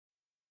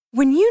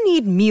When you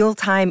need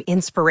mealtime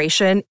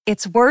inspiration,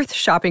 it's worth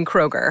shopping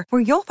Kroger,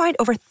 where you'll find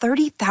over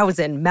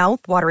 30,000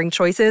 mouth-watering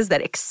choices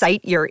that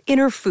excite your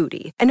inner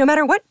foodie. And no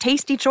matter what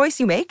tasty choice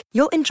you make,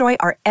 you'll enjoy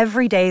our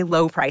everyday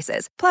low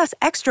prices, plus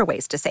extra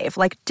ways to save,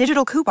 like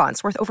digital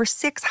coupons worth over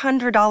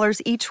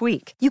 $600 each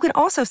week. You can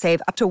also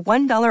save up to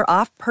 $1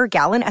 off per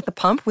gallon at the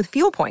pump with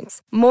fuel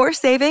points. More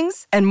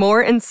savings and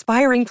more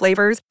inspiring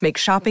flavors make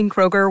shopping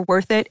Kroger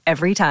worth it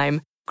every time.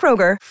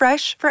 Kroger,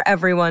 fresh for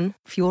everyone.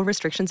 Fuel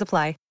restrictions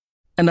apply.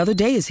 Another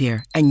day is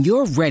here, and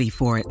you're ready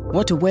for it.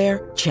 What to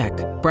wear? Check.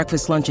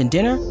 Breakfast, lunch, and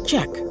dinner?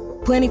 Check.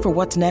 Planning for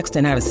what's next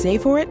and how to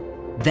save for it?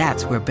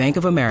 That's where Bank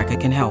of America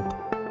can help.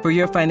 For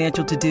your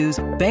financial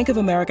to-dos, Bank of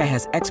America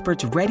has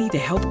experts ready to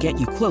help get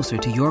you closer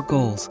to your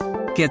goals.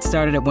 Get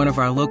started at one of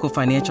our local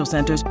financial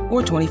centers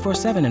or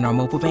 24/7 in our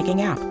mobile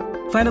banking app.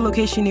 Find a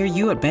location near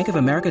you at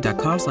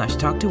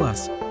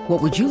bankofamerica.com/talktous.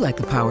 What would you like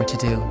the power to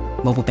do?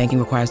 Mobile banking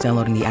requires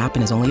downloading the app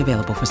and is only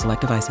available for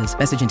select devices.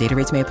 Message and data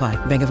rates may apply.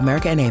 Bank of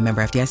America N.A.,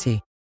 member FDIC.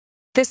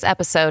 This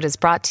episode is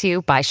brought to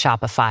you by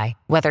Shopify.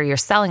 Whether you're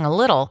selling a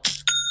little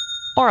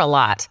or a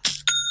lot,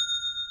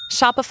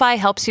 Shopify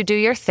helps you do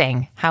your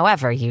thing,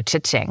 however you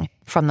cha-ching.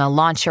 From the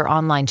launch your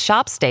online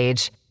shop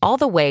stage, all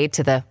the way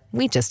to the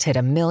we just hit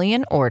 1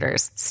 million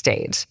orders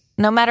stage.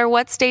 No matter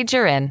what stage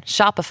you're in,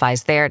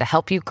 Shopify's there to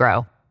help you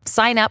grow.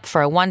 Sign up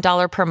for a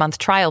 $1 per month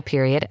trial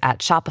period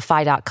at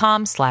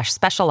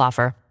shopify.com/special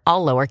offer,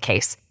 all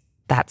lowercase.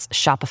 That's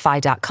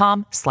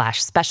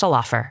shopify.com/special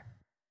offer.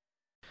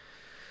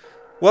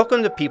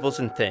 Welcome to Peoples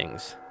and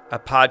Things, a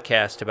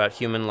podcast about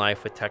human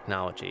life with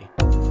technology.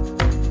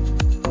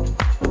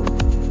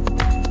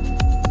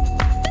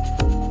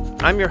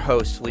 I'm your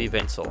host, Lee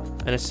Vinsel,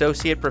 an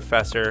associate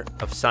professor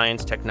of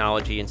science,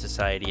 technology, and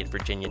society at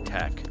Virginia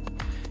Tech.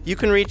 You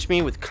can reach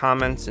me with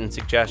comments and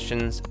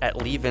suggestions at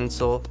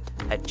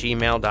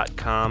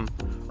leevinsel@gmail.com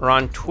or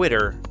on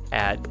Twitter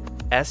at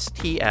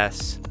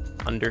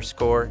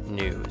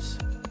STS_news.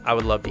 I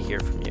would love to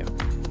hear from you.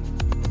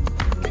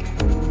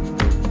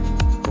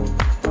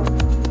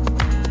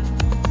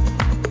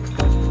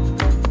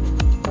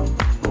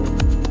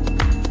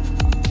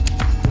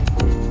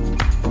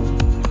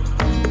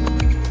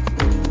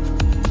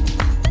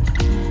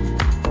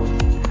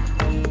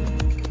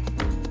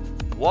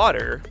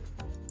 Water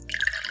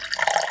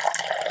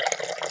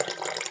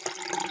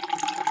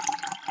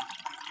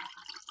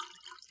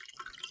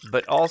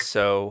but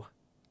also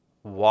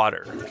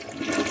water.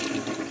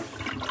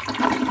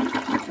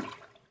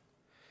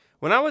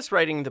 When I was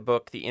writing the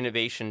book The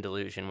Innovation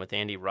Delusion with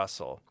Andy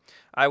Russell,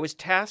 I was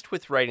tasked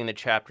with writing the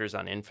chapters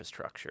on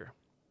infrastructure.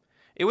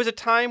 It was a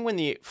time when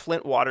the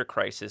Flint water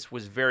crisis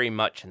was very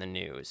much in the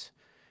news.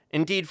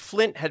 Indeed,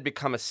 Flint had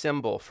become a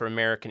symbol for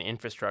American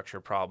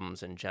infrastructure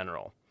problems in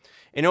general.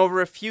 In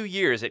over a few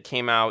years, it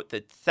came out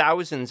that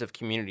thousands of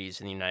communities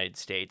in the United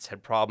States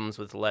had problems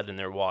with lead in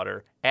their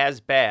water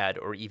as bad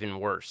or even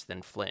worse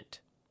than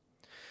Flint.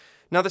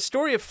 Now, the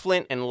story of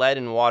Flint and lead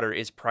in water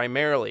is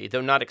primarily,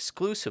 though not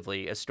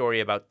exclusively, a story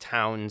about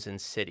towns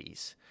and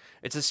cities.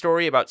 It's a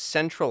story about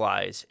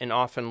centralized and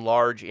often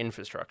large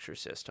infrastructure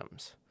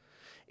systems.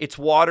 It's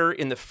water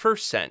in the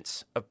first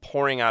sense of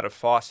pouring out of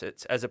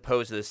faucets as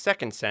opposed to the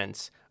second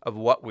sense of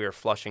what we're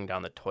flushing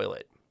down the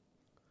toilet.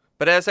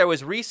 But as I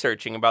was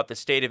researching about the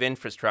state of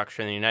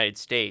infrastructure in the United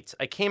States,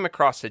 I came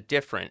across a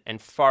different and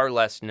far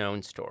less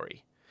known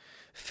story.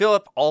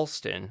 Philip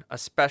Alston, a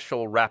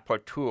special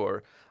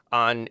rapporteur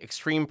on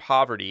extreme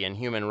poverty and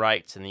human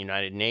rights in the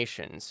United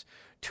Nations,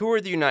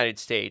 toured the United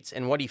States,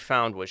 and what he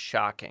found was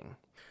shocking.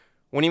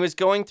 When he was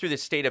going through the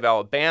state of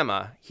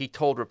Alabama, he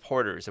told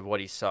reporters of what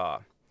he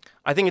saw.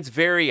 I think it's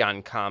very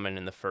uncommon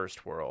in the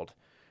first world.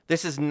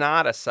 This is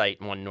not a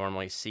sight one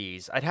normally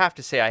sees. I'd have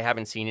to say I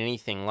haven't seen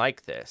anything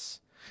like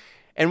this.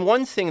 And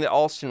one thing that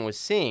Alston was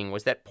seeing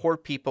was that poor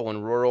people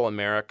in rural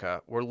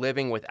America were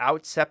living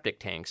without septic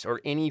tanks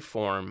or any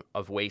form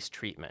of waste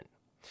treatment.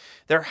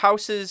 Their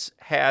houses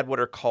had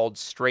what are called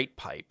straight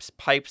pipes,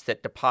 pipes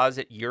that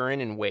deposit urine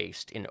and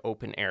waste in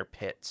open-air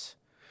pits.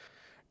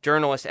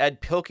 Journalist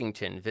Ed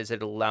Pilkington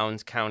visited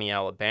Lowndes County,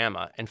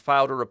 Alabama, and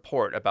filed a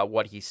report about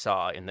what he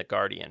saw in The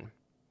Guardian.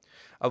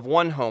 Of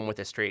one home with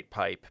a straight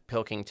pipe,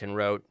 Pilkington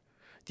wrote,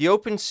 "The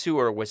open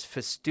sewer was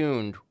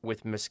festooned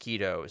with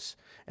mosquitoes,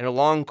 and a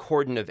long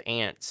cordon of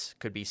ants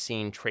could be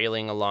seen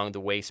trailing along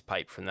the waste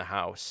pipe from the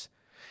house.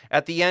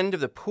 At the end of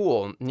the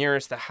pool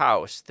nearest the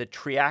house, the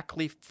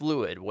triacly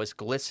fluid was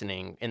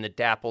glistening in the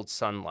dappled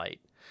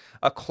sunlight.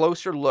 A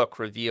closer look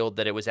revealed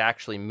that it was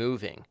actually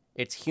moving,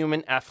 its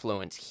human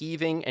effluents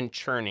heaving and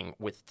churning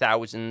with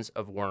thousands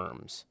of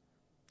worms."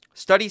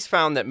 Studies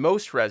found that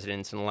most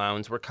residents in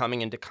Lowndes were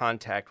coming into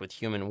contact with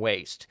human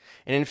waste,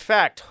 and in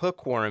fact,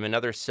 hookworm and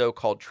other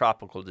so-called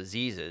tropical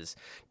diseases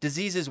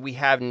we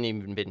haven't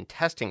even been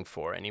testing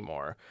for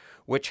anymore,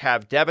 which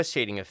have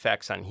devastating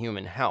effects on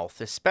human health,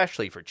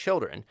 especially for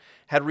children,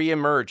 had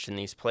reemerged in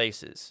these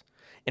places.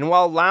 And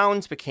while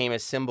Lowndes became a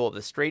symbol of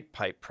the straight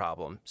pipe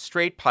problem,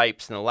 straight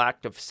pipes and the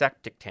lack of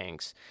septic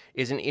tanks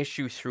is an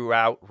issue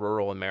throughout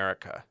rural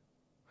America.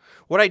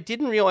 What I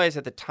didn't realize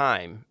at the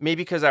time,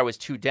 maybe because I was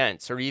too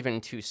dense or even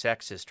too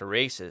sexist or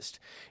racist,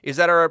 is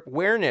that our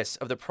awareness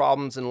of the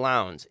problems in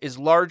Lowndes is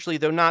largely,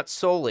 though not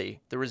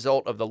solely, the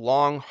result of the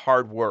long,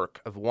 hard work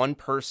of one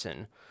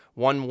person,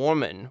 one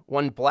woman,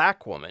 one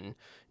Black woman,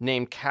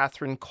 named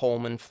Catherine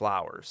Coleman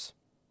Flowers.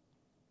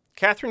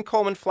 Catherine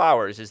Coleman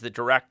Flowers is the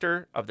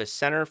director of the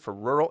Center for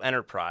Rural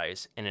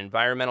Enterprise and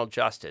Environmental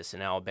Justice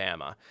in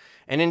Alabama,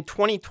 and in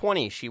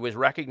 2020 she was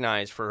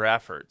recognized for her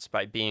efforts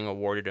by being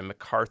awarded a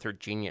MacArthur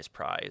Genius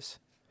Prize.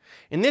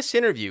 In this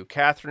interview,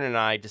 Catherine and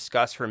I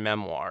discuss her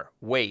memoir,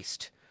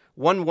 Waste,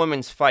 One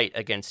Woman's Fight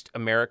Against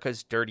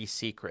America's Dirty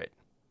Secret.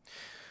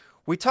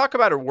 We talk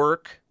about her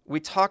work, we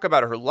talk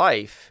about her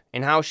life,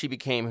 and how she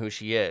became who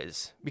she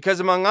is. Because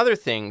among other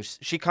things,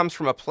 she comes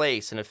from a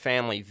place and a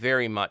family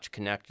very much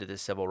connected to the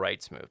civil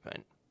rights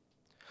movement.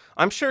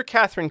 I'm sure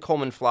Catherine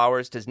Coleman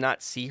Flowers does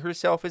not see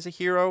herself as a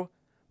hero,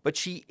 but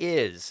she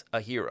is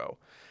a hero,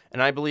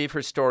 and I believe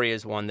her story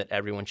is one that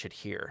everyone should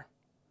hear.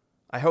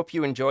 I hope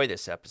you enjoy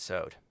this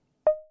episode.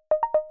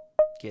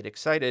 Get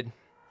excited.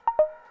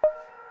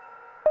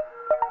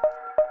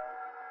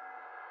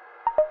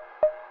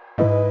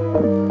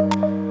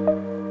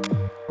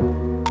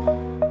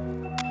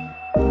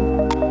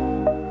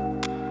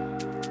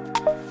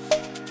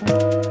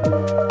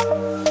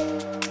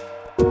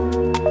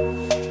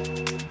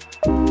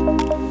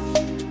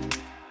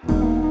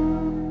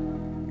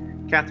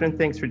 Catherine,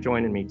 thanks for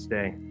joining me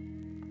today.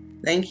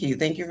 Thank you.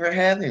 Thank you for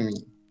having me.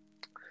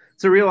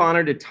 It's a real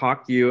honor to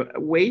talk to you.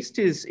 Waste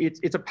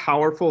it's a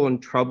powerful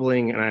and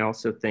troubling, and I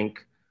also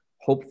think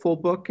hopeful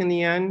book in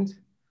the end.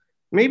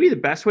 Maybe the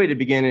best way to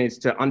begin is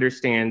to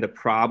understand the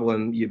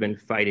problem you've been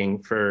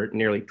fighting for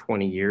nearly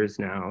 20 years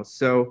now.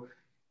 So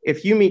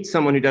if you meet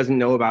someone who doesn't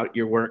know about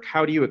your work,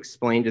 how do you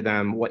explain to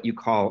them what you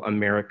call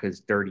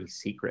America's dirty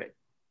secret?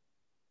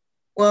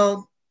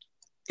 Well,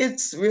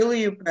 it's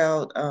really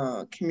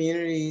about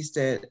communities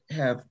that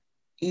have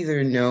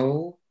either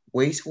no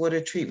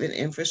wastewater treatment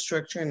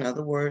infrastructure. In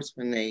other words,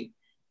 when they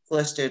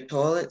flush their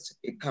toilets,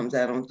 it comes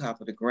out on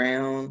top of the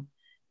ground.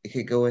 It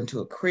could go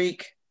into a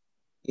creek,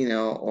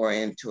 or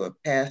into a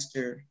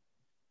pasture.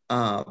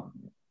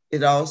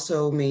 It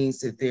also means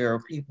that there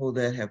are people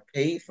that have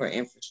paid for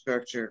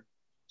infrastructure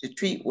to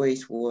treat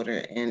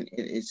wastewater and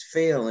it is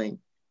failing.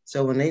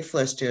 So when they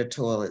flush their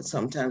toilets,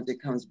 sometimes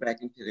it comes back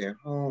into their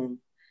home,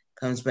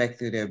 comes back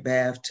through their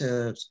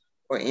bathtubs,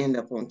 or end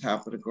up on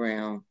top of the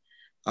ground.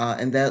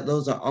 And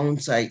those are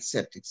on-site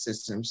septic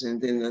systems. And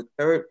then the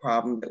third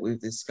problem that we've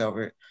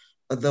discovered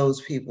are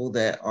those people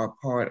that are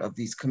part of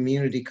these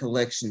community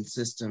collection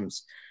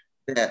systems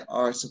that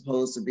are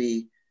supposed to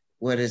be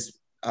what is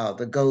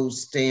the gold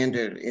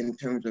standard in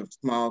terms of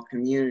small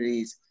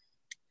communities.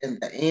 And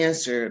the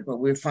answer, but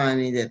we're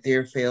finding that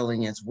they're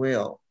failing as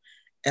well.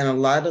 And a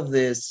lot of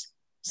this,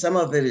 some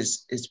of it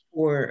is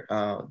poor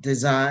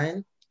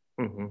design.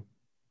 Mm-hmm.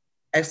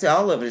 Actually,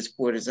 all of it is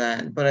poor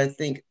design, but I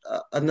think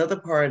another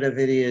part of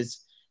it is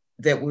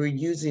that we're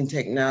using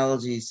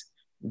technologies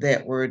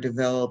that were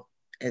developed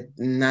and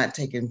not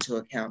taking into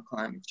account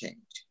climate change.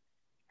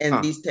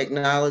 And these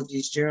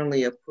technologies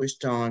generally are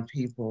pushed on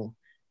people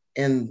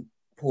in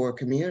poor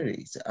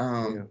communities,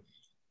 and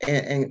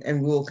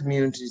rural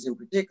communities in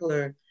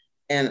particular,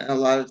 and a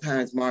lot of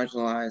times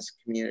marginalized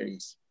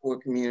communities, poor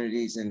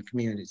communities and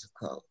communities of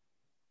color.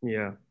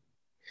 Yeah.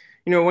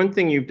 One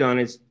thing you've done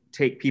is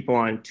take people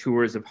on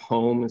tours of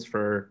homes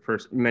for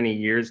many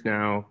years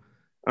now.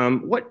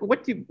 What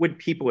would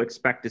people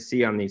expect to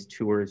see on these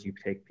tours you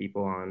take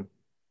people on?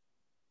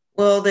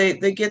 Well, they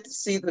get to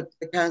see the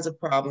kinds of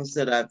problems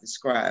that I've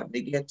described.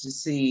 They get to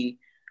see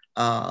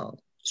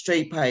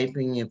straight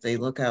piping if they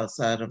look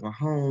outside of a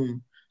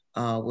home,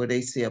 where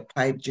they see a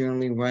pipe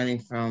generally running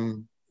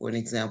from, for an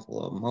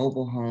example, a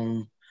mobile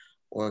home,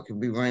 or it could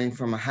be running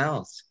from a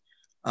house.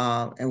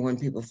 And when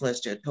people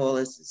flush their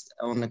toilets, it's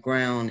on the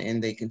ground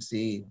and they can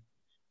see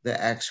the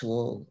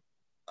actual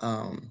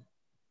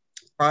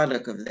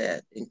product of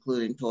that,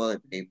 including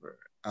toilet paper.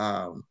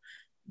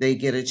 They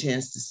get a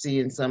chance to see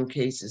in some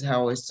cases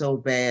how it's so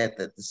bad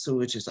that the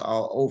sewage is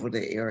all over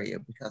the area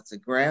because the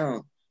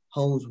ground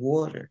holds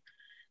water.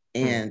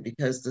 And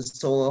because the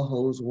soil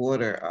holds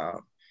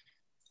water,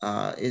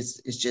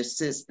 it just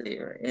sits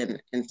there.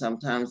 And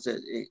sometimes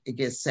it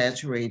gets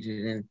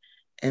saturated.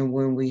 And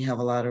when we have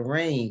a lot of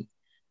rain,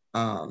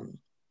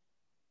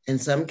 in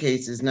some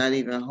cases, not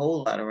even a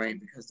whole lot of rain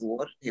because the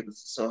water tables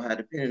are so high,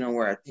 depending on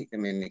where I take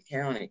them in the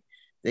county,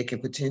 they can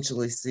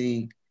potentially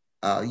see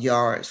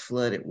yards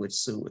flooded with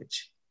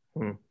sewage.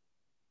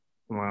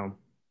 Wow.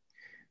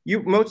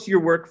 Most of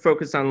your work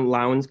focused on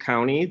Lowndes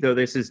County, though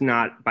this is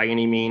not by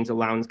any means a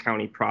Lowndes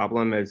County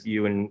problem, as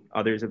you and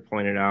others have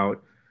pointed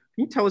out.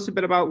 Can you tell us a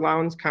bit about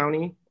Lowndes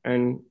County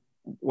and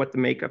what the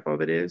makeup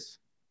of it is?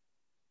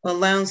 Well,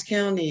 Lowndes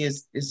County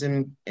is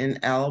in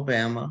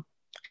Alabama.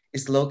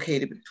 It's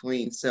located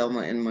between Selma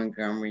and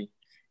Montgomery.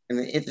 And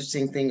the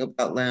interesting thing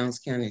about Lowndes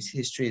County's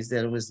history is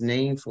that it was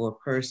named for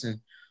a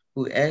person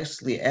who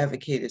actually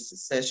advocated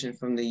secession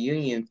from the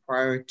Union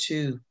prior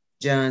to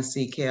John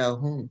C.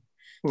 Calhoun.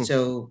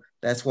 So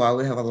That's why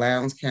we have a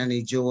Lowndes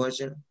County,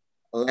 Georgia,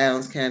 a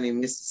Lowndes County,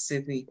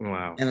 Mississippi,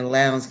 Wow. and a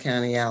Lowndes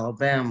County,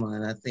 Alabama.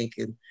 And I think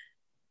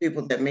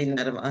people that may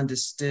not have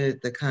understood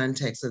the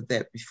context of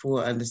that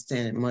before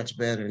understand it much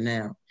better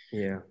now.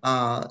 Yeah.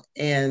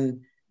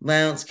 And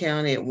Lowndes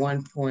County at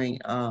one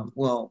point,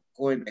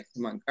 going back to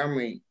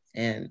Montgomery,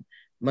 and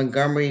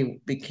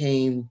Montgomery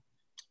became,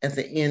 at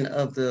the end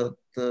of the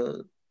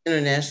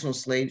international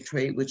slave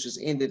trade, which was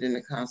ended in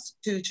the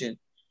Constitution,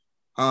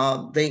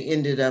 they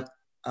ended up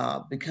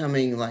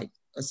becoming like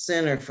a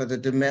center for the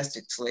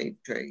domestic slave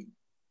trade.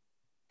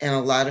 And a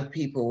lot of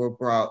people were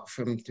brought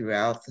from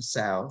throughout the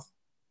South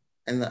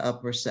and the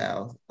Upper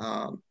South,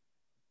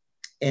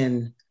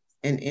 and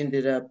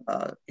ended up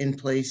in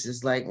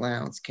places like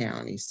Lowndes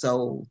County,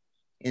 sold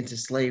into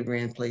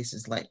slavery in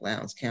places like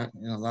Lowndes County.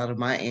 And a lot of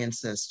my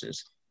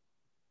ancestors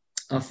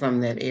are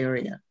from that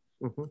area.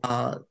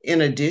 Mm-hmm.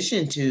 In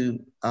addition to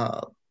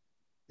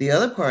the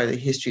other part of the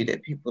history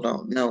that people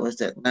don't know is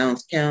that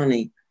Lowndes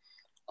County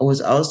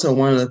was also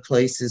one of the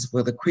places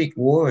where the Creek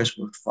Wars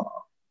were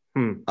fought.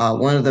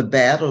 One of the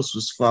battles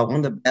was fought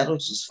at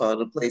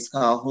a place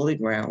called Holy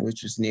Ground,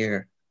 which was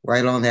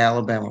right on the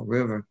Alabama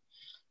River.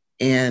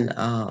 And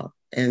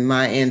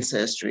my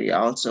ancestry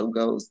also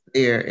goes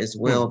there as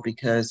well,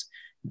 because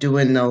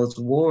during those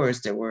wars,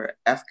 there were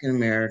African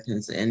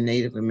Americans and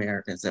Native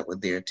Americans that were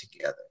there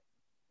together.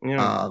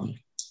 Yeah.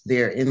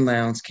 There in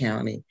Lowndes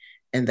County.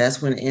 And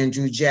that's when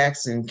Andrew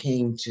Jackson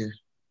came to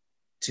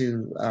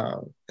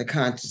the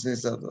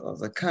consciousness of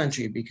the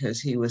country,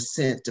 because he was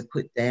sent to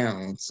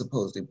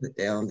supposedly put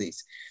down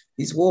these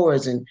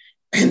wars, and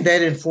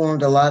that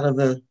informed a lot of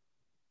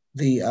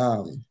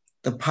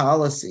the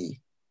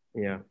policy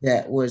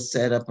that was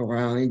set up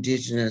around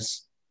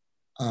indigenous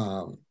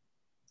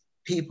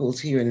peoples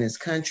here in this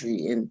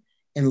country, and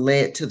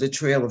led to the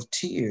Trail of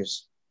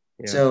Tears.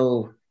 Yeah.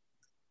 So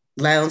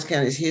Lowndes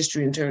County's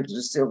history in terms of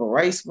the civil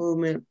rights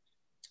movement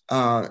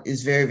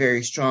is very,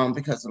 very strong,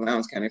 because the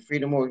Lowndes County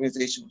Freedom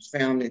Organization was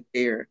founded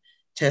there,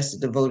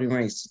 tested the voting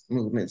rights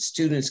movement.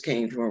 Students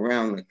came from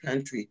around the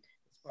country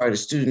as part of the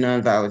Student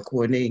Nonviolent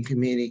Coordinating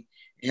Committee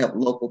to help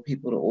local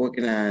people to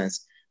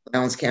organize.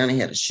 Lowndes County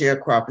had a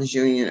sharecroppers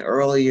union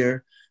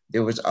earlier.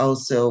 There was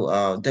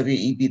also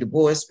W.E.B. Du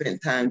Bois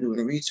spent time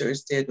doing research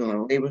there, doing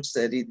a labor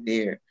study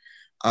there,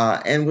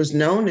 and was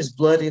known as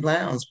Bloody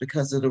Lowndes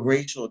because of the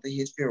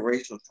history of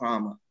racial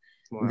trauma.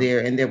 Wow. There.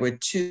 And there were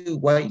 2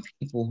 white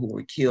people who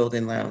were killed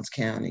in Lowndes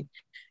County,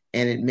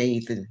 and it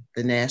made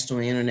the national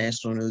and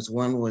international news.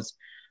 One was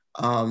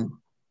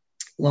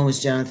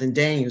Jonathan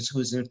Daniels, who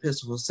was an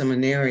Episcopal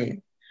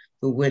seminarian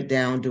who went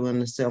down during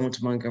the Selma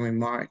to Montgomery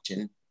March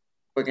and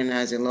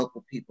organizing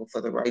local people for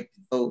the right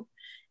to vote,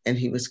 and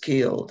he was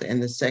killed.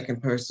 And the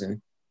second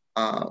person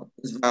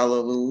was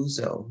Vala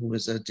Luzo, who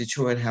was a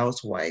Detroit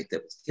housewife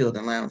that was killed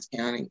in Lowndes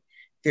County,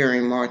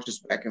 carrying marches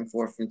back and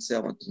forth from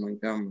Selma to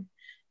Montgomery.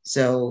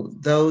 So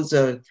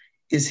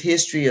is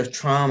history of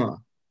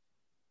trauma.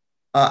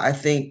 I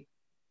think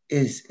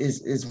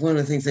is one of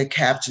the things that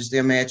captures the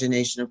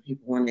imagination of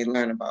people when they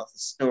learn about the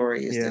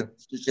story. That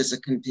it's just a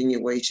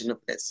continuation of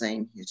that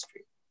same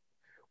history.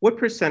 What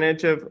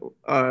percentage of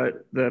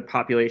the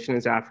population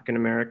is African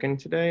American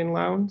today in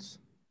Lowndes?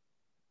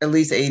 At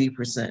least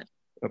 80%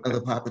 of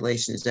the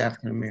population is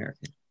African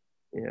American.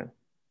 Yeah.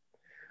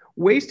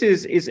 Waste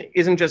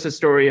isn't just a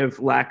story of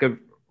lack of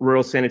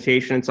rural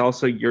sanitation; it's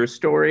also your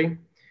story.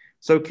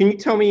 So can you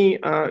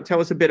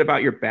tell us a bit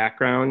about your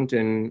background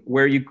and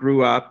where you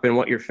grew up and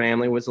what your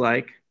family was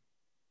like?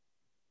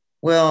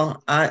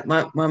 Well,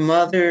 my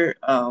mother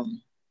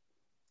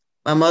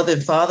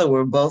and father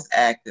were both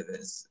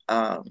activists.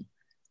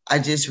 I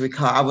just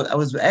recall I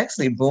was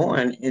actually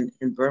born in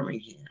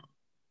Birmingham,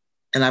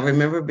 and I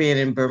remember being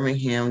in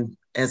Birmingham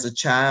as a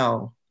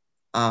child.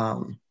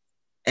 And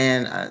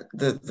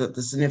the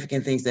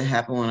significant things that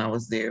happened when I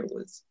was there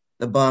was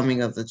the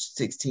bombing of the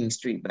 16th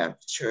Street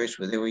Baptist Church,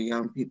 where there were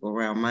young people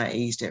around my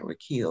age that were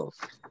killed,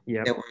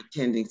 that were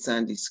attending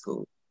Sunday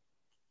school.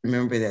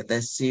 Remember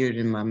that's seared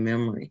in my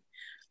memory.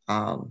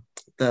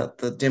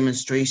 The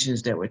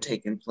demonstrations that were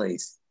taking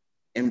place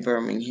in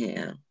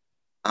Birmingham.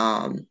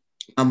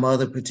 My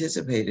mother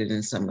participated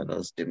in some of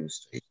those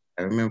demonstrations.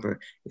 I remember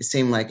it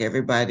seemed like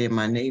everybody in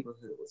my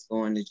neighborhood was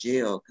going to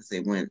jail because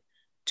they went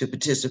to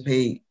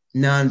participate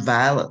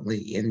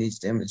non-violently in these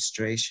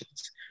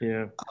demonstrations.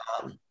 Yeah.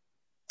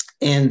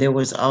 And there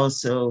was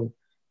also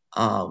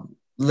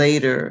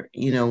later,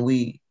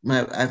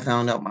 I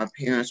found out my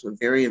parents were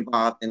very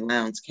involved in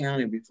Lowndes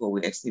County before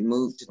we actually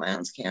moved to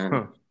Lowndes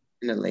County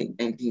in the late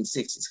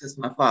 1960s, because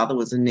my father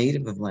was a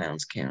native of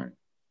Lowndes County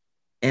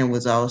and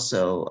was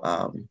also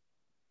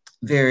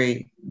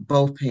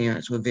both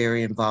parents were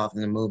very involved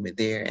in the movement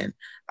there. And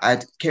I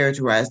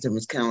characterized them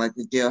as kind of like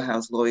the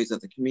jailhouse lawyers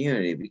of the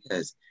community,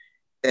 because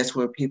that's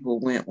where people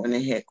went when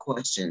they had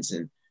questions.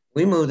 And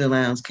we moved to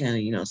Lowndes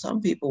County,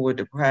 some people were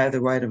deprived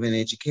the right of an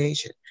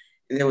education.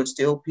 And there were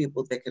still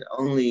people that could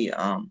only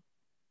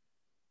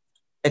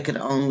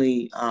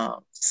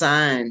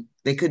sign,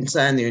 they couldn't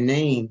sign their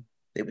name,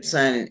 they would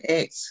sign an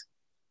X.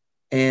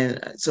 And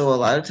so a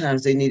lot of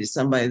times they needed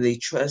somebody they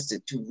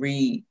trusted to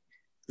read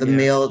the Yeah.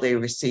 mail they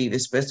received,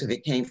 especially if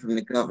it came from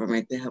the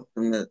government, to help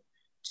them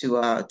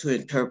to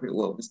interpret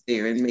what was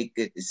there and make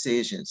good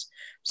decisions.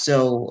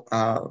 So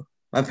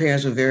my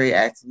parents were very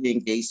actively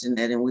engaged in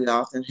that, and we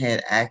often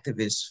had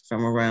activists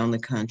from around the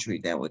country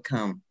that would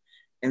come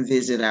and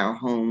visit our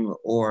home,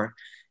 or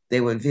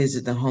they would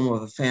visit the home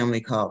of a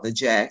family called the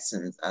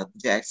Jacksons, the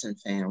Jackson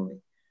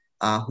family,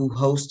 who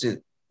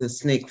hosted the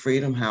Snake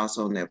Freedom House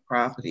on their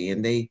property,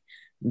 and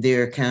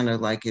they're kind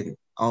of like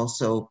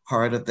also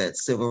part of that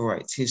civil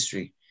rights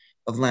history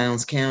of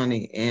Lowndes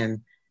County.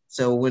 And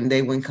so when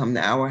they wouldn't come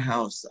to our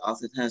house,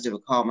 oftentimes they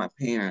would call my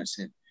parents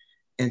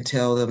and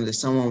tell them that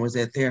someone was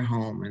at their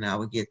home, and I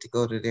would get to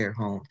go to their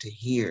home to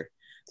hear.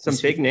 Some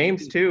big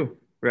names too,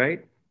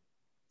 right?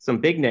 Some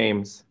big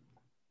names.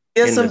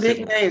 Yeah, some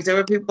big names. There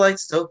were people like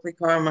Stokely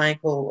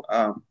Carmichael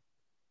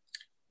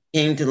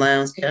came to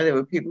Lowndes County. There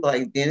were people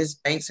like Dennis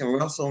Banks and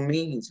Russell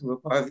Means, who were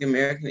part of the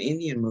American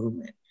Indian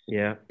movement.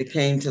 Yeah. That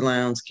came to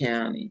Lowndes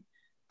County.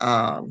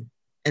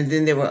 And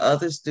then there were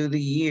others through the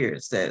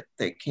years that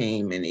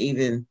came. And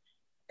even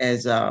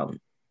as,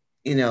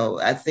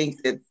 I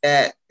think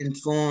that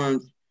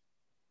informed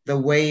the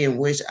way in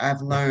which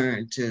I've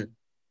learned to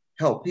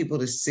help people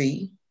to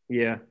see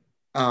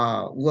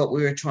what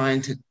we were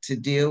trying to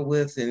deal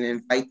with, and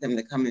invite them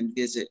to come and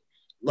visit,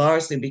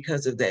 largely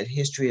because of that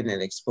history and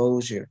that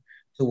exposure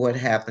to what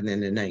happened in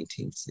the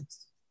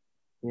 1960s.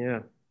 Yeah.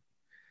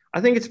 I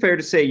think it's fair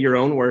to say your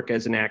own work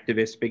as an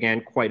activist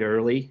began quite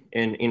early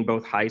in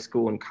both high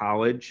school and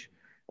college.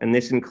 And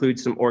this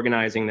includes some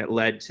organizing that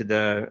led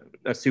to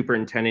a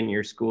superintendent in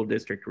your school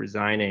district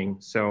resigning.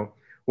 So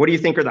what do you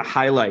think are the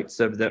highlights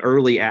of the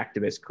early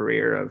activist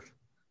career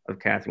of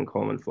Kathryn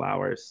Coleman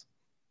Flowers?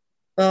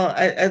 Well,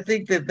 I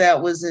think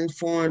that was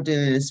informed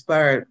and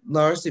inspired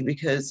largely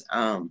because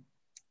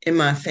in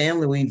my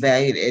family, we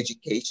valued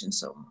education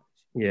so much.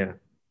 Yeah.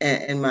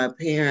 And my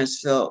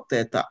parents felt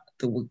that the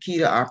key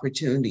to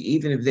opportunity,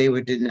 even if they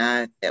were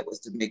denied, that was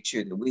to make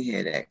sure that we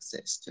had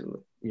access to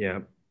it. Yeah.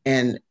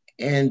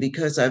 And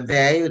because I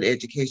valued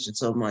education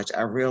so much,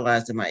 I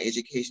realized that my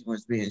education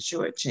was being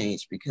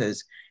shortchanged,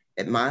 because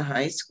at my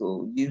high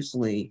school,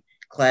 usually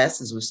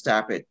classes would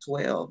stop at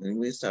 12 and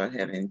we'd start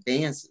having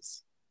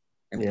dances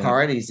and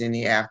parties in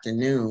the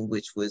afternoon,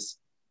 which was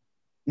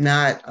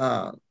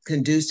not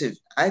conducive,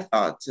 I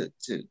thought, to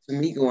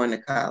me going to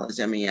college.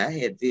 I mean, I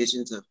had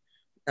visions of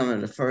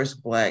becoming the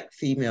first Black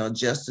female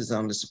justice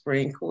on the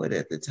Supreme Court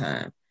at the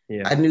time.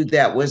 Yeah. I knew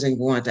that wasn't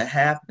going to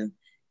happen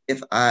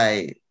if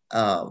I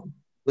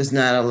was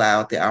not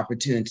allowed the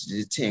opportunity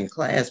to attend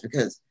class,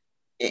 because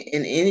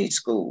in any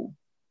school,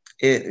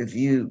 if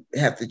you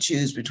have to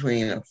choose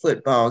between a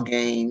football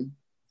game,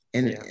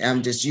 and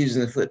I'm just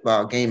using the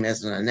football game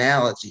as an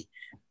analogy,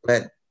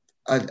 but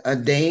a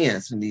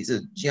dance, and these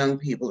are young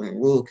people in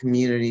rural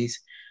communities,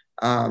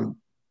 in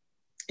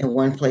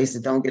one place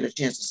that don't get a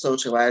chance to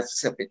socialize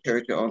except at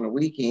church or on the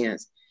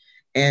weekends,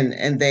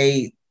 and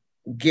they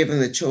given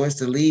the choice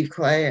to leave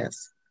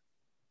class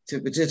to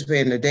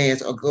participate in the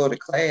dance or go to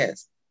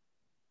class,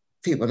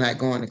 people not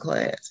going to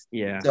class.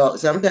 Yeah. So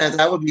sometimes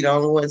I would be the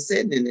only one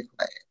sitting in the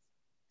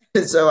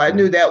class. So I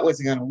knew that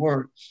wasn't going to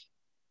work.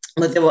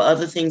 But there were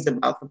other things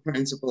about the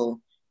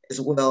principal as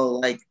well,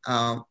 like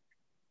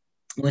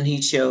when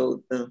he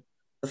showed the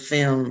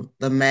film,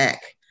 The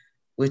Mac,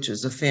 which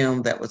was a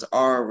film that was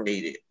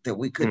R-rated, that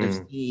we couldn't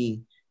have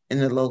seen in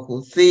the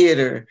local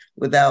theater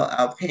without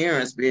our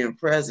parents being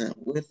present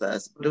with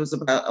us. But it was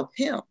about a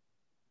pimp.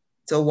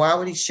 So why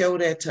would he show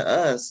that to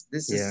us?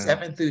 This is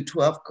 7th through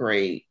 12th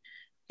grade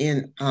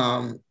in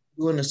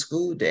during a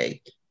school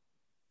day.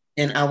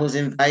 And I was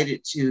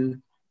invited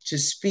to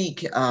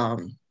speak,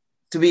 to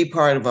be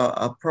part of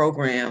a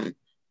program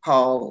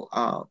called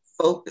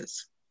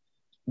Focus,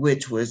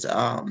 which was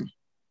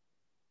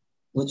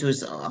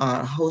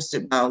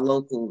hosted by a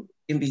local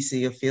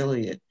NBC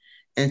affiliate,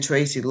 and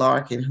Tracy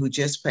Larkin, who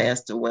just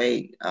passed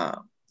away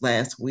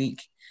last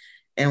week.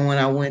 And when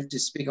I went to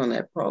speak on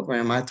that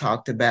program, I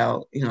talked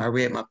about, I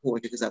read my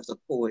poetry because I was a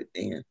poet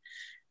then.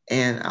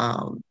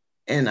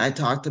 And I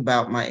talked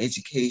about my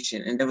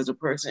education. And there was a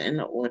person in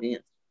the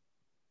audience.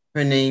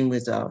 Her name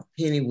was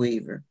Penny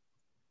Weaver.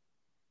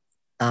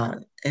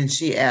 And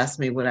she asked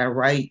me would I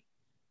write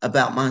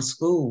about my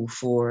school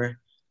for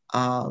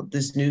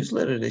this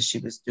newsletter that she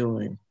was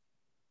doing.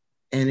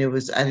 And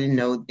I didn't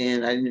know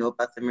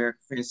about the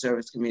American Friends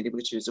Service Committee,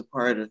 which was a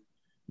part of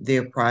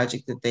their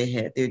project that they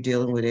had. They're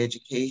dealing with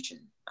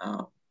education.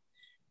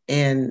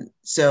 And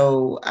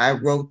so I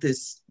wrote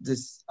this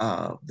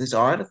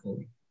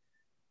article.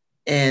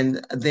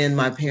 And then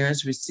my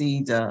parents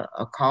received a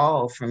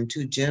call from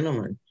two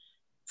gentlemen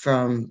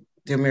from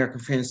the American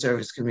Friends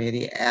Service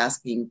Committee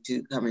asking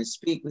to come and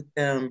speak with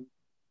them.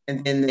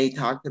 And then they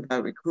talked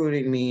about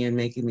recruiting me and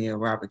making me a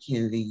Robert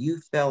Kennedy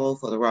Youth Fellow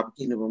for the Robert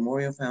Kennedy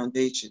Memorial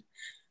Foundation,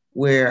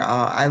 where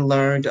I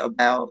learned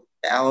about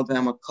the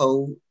Alabama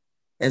Code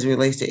as it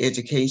relates to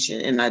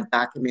education. And I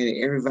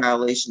documented every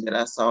violation that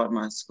I saw in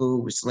my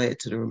school, which led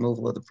to the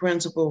removal of the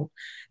principal.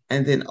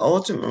 And then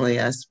ultimately,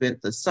 I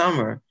spent the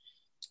summer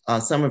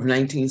of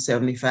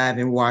 1975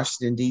 in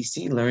Washington,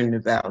 D.C., learning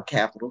about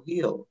Capitol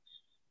Hill.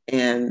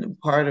 And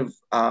part of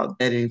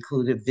that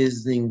included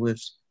visiting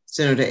with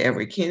Senator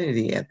Everett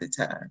Kennedy at the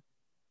time.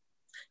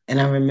 And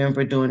I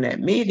remember during that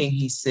meeting,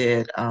 he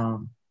said,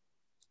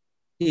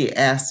 he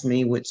asked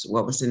me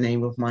what was the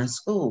name of my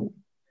school.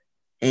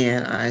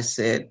 And I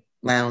said,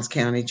 Lowndes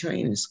County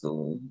Training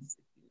School.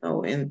 You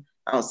know, and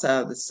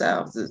outside of the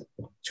South, the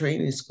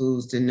training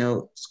schools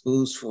denote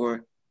schools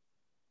for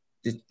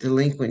the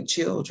delinquent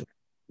children.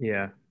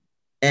 Yeah.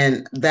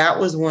 And that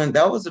was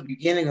the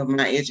beginning of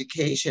my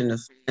education, to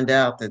find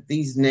out that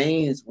these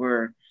names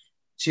were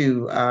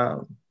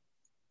to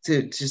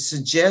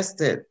suggest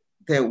that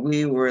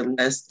we were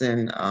less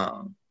than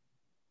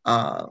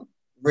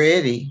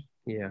ready,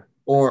 yeah,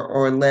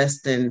 or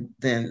less than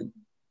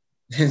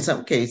in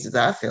some cases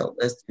I felt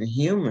less than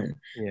human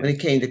when it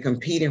came to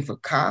competing for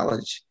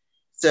college.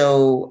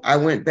 So I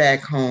went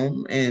back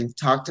home and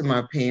talked to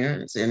my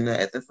parents, and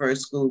at the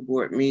first school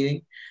board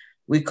meeting,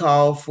 we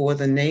called for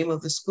the name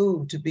of the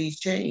school to be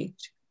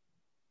changed.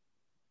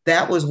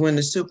 That was when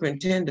the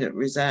superintendent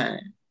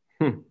resigned.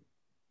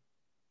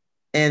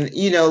 And,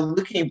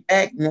 looking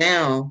back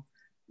now,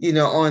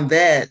 on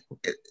that,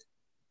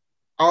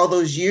 all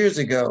those years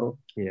ago,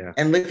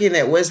 and looking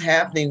at what's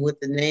happening with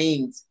the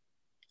names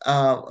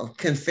of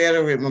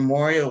Confederate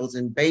memorials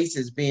and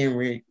bases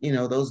being,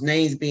 those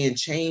names being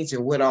changed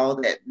and what all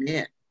that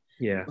meant.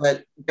 Yeah.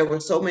 But there were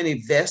so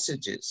many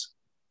vestiges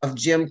of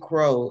Jim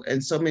Crow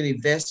and so many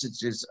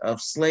vestiges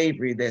of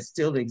slavery that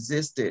still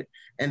existed.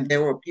 And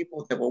there were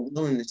people that were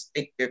willing to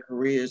stake their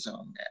careers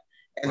on that.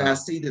 And I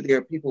see that there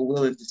are people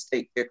willing to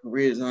stake their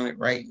careers on it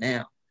right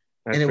now.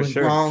 And it was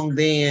wrong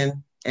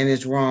then, and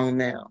it's wrong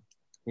now.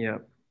 Yeah.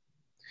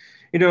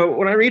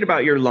 When I read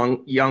about your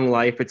young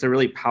life, it's a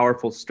really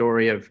powerful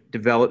story of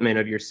development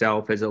of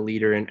yourself as a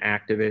leader and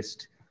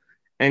activist.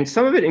 And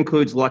some of it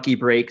includes lucky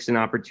breaks and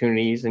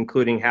opportunities,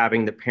 including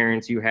having the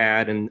parents you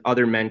had and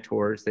other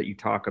mentors that you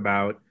talk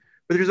about.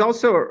 But there's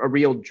also a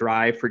real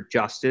drive for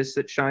justice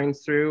that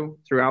shines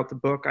throughout the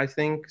book, I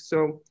think.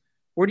 So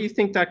where do you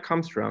think that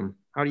comes from?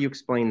 How do you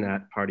explain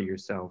that part of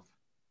yourself?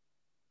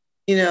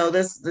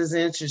 That's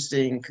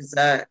interesting, because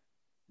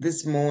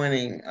this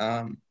morning,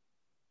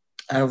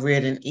 I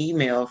read an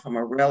email from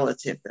a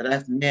relative that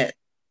I've met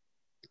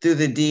through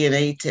the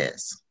DNA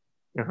test.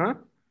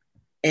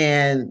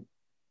 And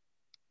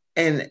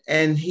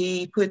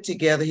he put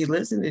together, he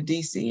lives in the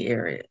DC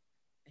area.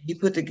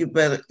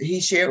 He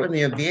shared with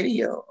me a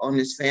video on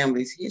his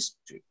family's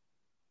history.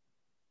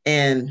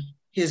 And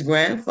his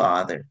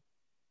grandfather,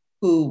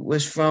 who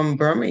was from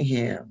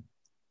Birmingham,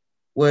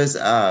 was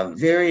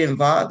very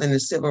involved in the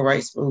civil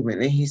rights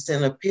movement. And he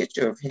sent a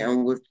picture of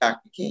him with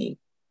Dr. King.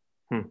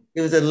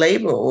 He was a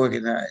labor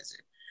organizer.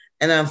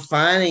 And I'm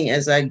finding,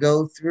 as I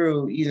go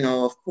through,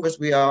 of course,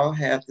 we all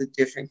have the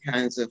different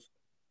kinds of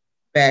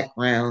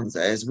backgrounds.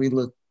 As we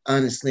look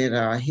honestly at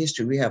our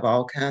history, we have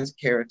all kinds of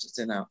characters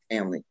in our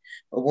family.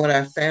 But what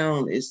I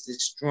found is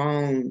this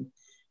strong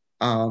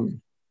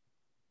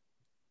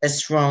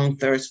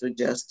thirst for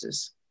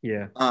justice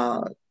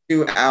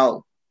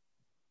throughout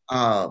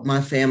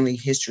my family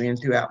history and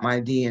throughout my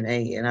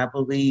DNA. And I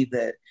believe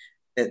that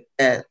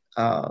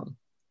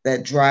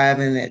drive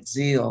and that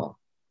zeal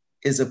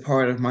is a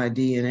part of my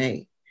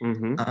DNA.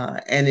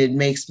 And it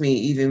makes me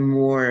even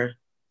more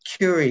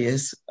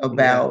curious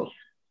about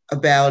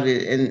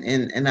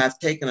it. And I've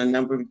taken a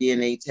number of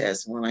DNA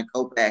tests. When I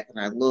go back and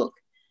I look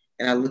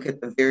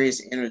at the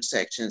various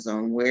intersections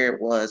on where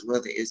it was,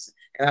 whether it's,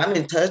 and I'm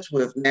in touch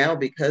with now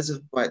because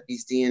of what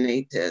these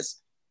DNA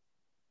tests.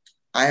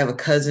 I have a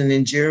cousin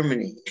in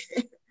Germany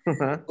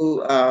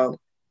who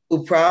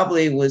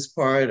probably was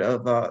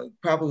probably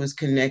was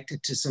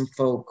connected to some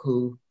folk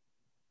who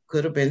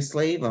could have been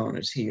slave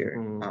owners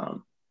here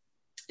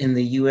in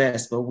the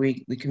US, but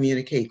we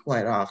communicate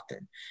quite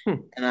often.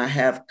 And I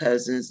have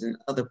cousins in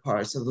other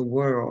parts of the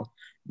world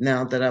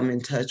now that I'm in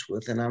touch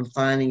with, and I'm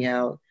finding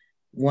out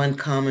one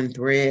common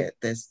thread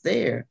that's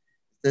there,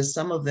 that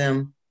some of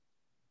them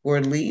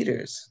were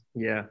leaders.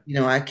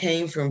 I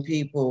came from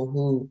people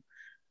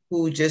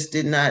who just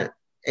did not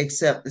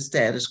accept the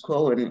status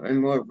quo,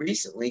 and more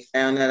recently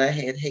found that I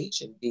had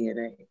Haitian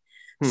DNA.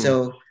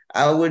 So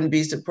I wouldn't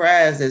be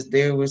surprised as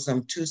there was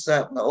some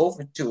Toussaint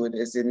Louverture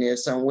in there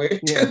somewhere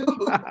too.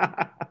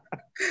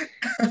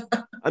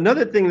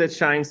 Another thing that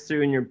shines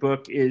through in your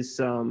book is,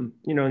 the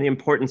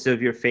importance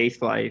of your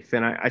faith life.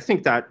 And I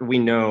think that we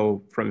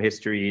know from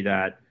history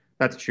that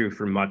that's true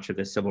for much of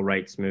the civil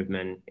rights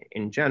movement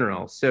in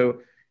general. So,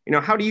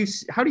 how do you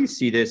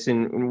see this,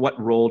 and what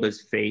role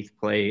does faith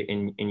play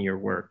in your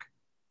work?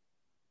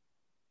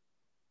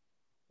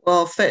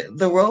 Well,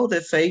 the role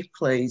that faith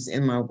plays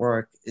in my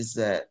work is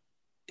that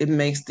it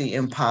makes the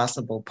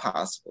impossible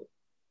possible.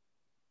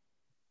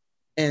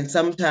 And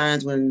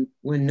sometimes when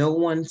no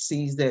one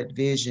sees that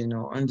vision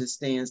or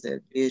understands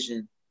that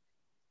vision,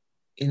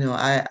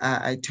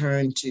 I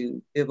turn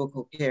to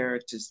biblical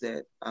characters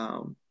that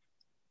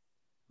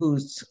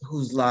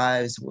whose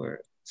lives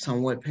were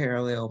somewhat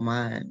parallel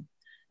mine,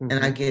 and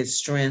I get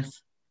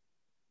strength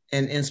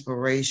and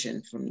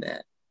inspiration from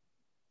that.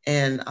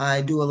 And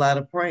I do a lot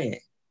of praying,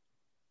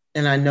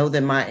 and I know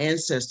that my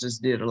ancestors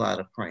did a lot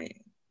of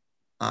praying.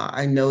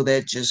 I know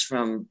that just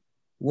from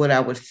what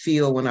I would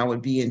feel when I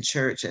would be in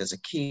church as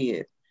a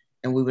kid,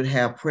 and we would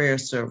have prayer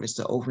service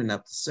to open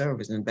up the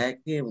service. And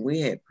back then,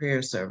 we had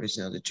prayer service.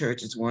 The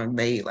churches weren't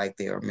made like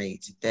they are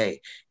made today.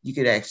 You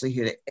could actually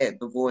hear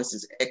the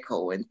voices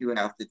echoing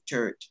throughout the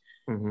church.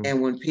 Mm-hmm.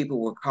 And when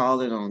people were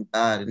calling on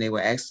God, and they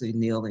were actually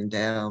kneeling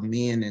down,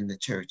 men in the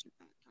church,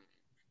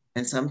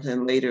 and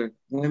sometimes later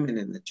women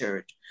in the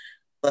church,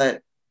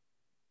 but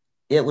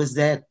it was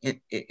that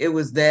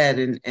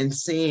and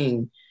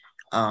seeing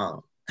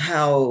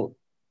how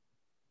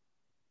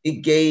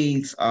it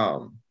gave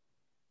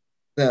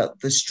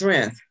the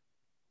strength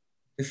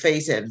to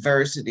face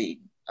adversity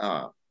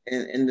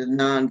in the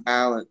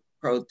nonviolent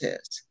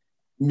protests,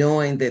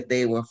 knowing that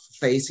they were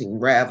facing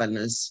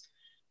ravenous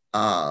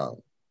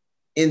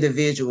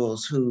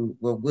individuals who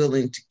were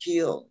willing to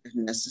kill if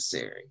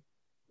necessary.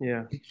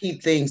 Yeah, to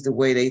keep things the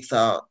way they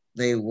thought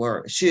they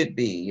should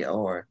be,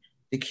 or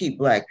to keep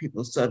Black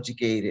people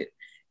subjugated.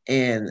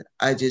 And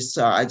I just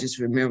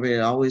remember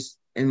it always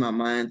in my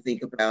mind,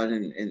 think about it,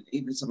 and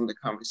even some of the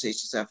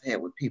conversations I've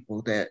had with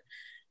people that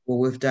were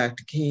with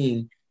Dr.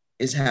 King,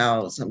 is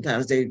how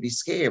sometimes they would be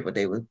scared, but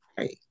they would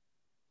pray.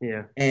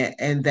 Yeah.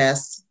 And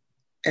that's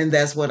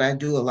what I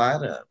do a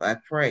lot of. I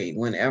pray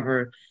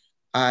whenever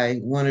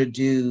I want to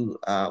do,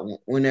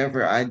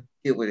 whenever I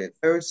deal with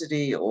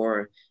adversity,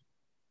 or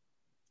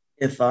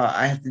if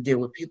I have to deal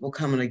with people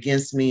coming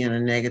against me in a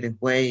negative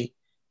way,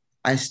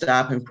 I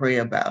stop and pray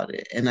about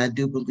it. And I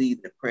do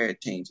believe that prayer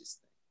changes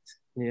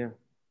things. Yeah.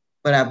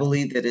 But I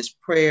believe that it's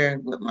prayer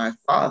with my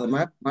father.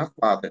 My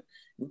father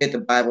read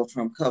the Bible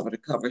from cover to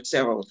cover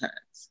several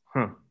times.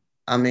 Huh.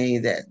 I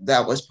mean,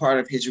 that was part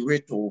of his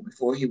ritual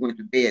before he went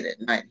to bed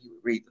at night. He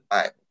would read the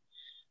Bible.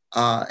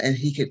 And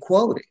he could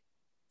quote it,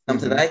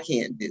 something I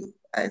can't do.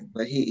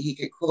 But he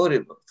could quote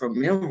it from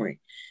memory.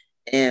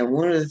 And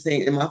one of the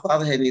things, and my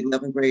father had an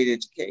 11th grade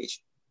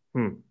education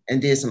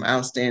and did some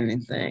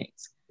outstanding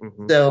things.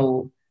 Mm-hmm.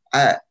 So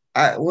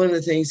one of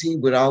the things he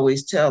would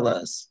always tell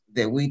us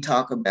that we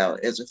talk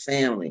about as a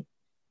family,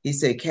 he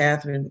said,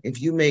 Catherine,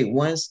 if you make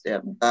one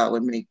step, God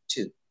would make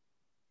two.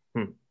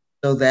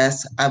 So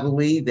I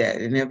believe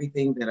that in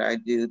everything that I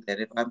do, that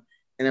if I'm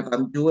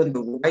doing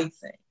the right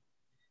thing,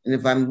 and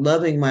if I'm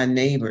loving my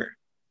neighbor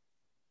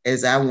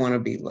as I want to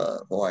be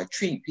loved, or I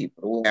treat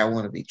people the way I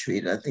want to be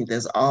treated, I think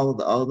that's all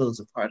those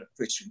are part of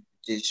Christian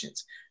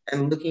traditions.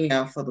 And looking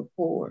out for the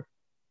poor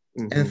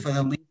and for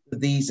the least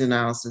of these in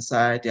our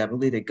society. I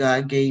believe that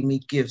God gave me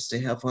gifts to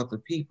help other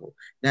people,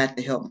 not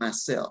to help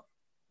myself.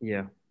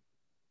 Yeah.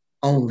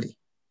 Only.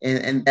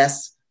 And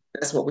that's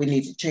what we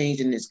need to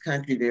change in this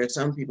country. There are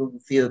some people who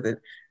feel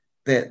that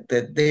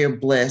they're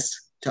blessed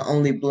to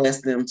only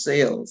bless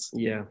themselves.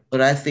 Yeah.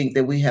 But I think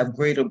that we have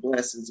greater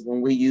blessings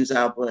when we use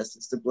our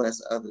blessings to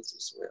bless others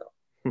as well.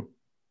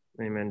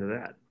 Amen to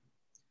that.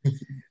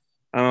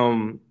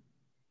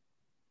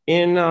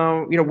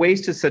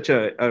 Waste is such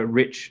a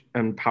rich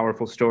and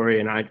powerful story,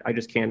 and I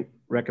just can't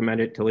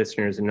recommend it to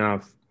listeners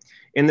enough.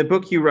 In the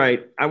book you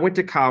write, I went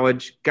to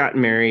college, got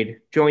married,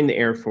 joined the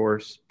Air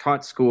Force,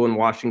 taught school in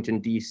Washington,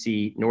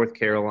 D.C., North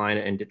Carolina,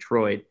 and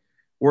Detroit,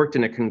 worked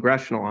in a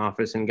congressional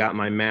office, and got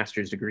my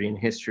master's degree in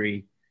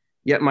history.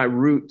 Yet my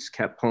roots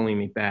kept pulling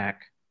me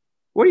back.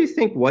 What do you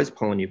think was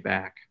pulling you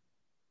back?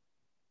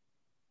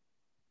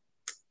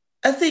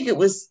 I think it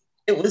was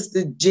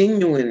the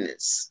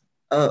genuineness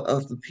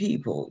of the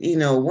people.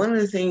 One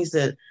of the things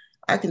that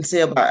I can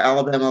say about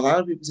Alabama, a lot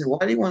of people say, why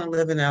do you want to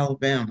live in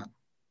Alabama?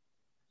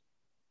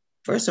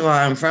 First of all,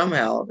 I'm from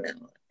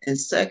Alabama. And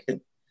second,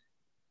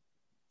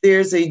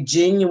 there's a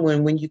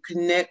genuine, when you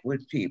connect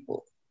with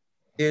people,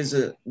 there's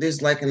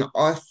like an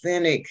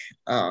authentic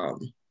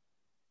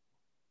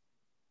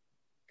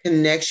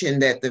connection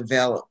that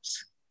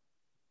develops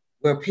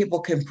where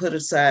people can put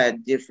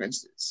aside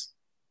differences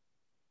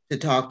to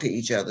talk to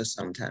each other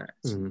sometimes.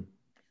 Mm-hmm.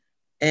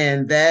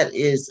 And that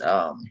is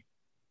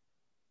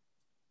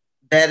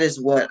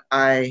what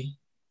I've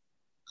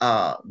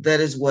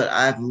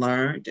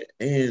learned.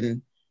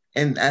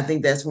 And I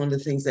think that's one of the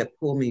things that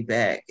pulled me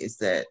back is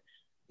that,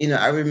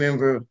 I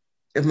remember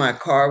if my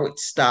car would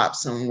stop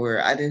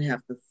somewhere, I didn't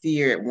have to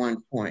fear at one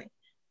point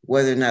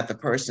whether or not the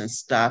person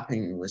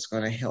stopping was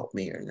going to help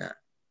me or not.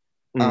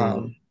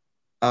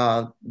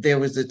 There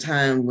was a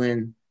time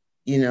when,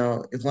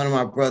 if one of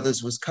my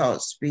brothers was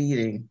caught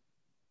speeding,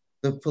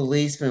 the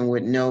policeman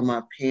would know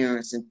my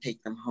parents and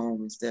take them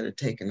home instead of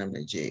taking them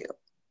to jail.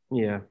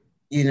 Yeah.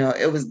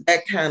 It was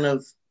that kind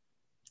of,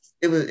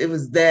 it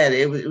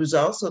was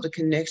also the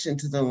connection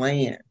to the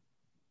land.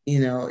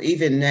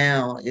 Even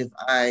now, if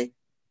I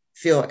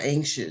feel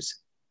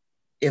anxious,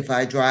 if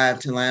I drive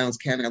to Lowndes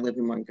County, I live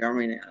in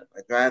Montgomery now, if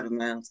I drive to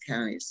Lowndes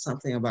County, it's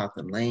something about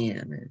the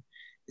land, and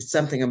it's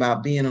something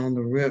about being on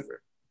the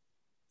river.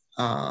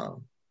 uh,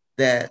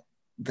 that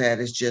that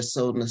is just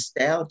so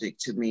nostalgic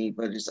to me,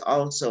 but it's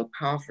also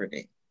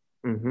comforting.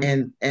 Mm-hmm.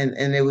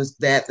 And it was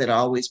that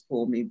always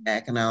pulled me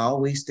back, and I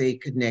always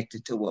stayed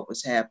connected to what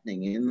was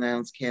happening in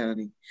Lowndes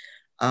County.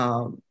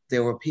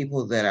 There were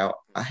people that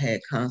I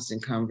had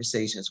constant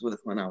conversations with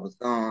when I was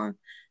gone,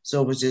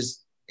 so it was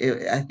just,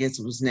 I guess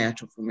it was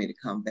natural for me to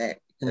come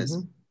back,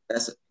 because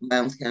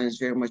Lowndes County is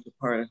very much a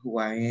part of who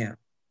I am.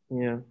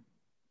 Yeah.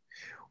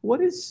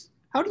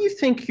 How do you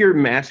think your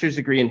master's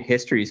degree in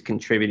history has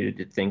contributed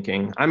to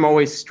thinking? I'm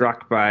always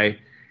struck by,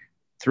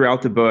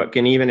 throughout the book,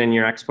 and even in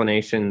your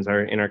explanations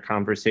or in our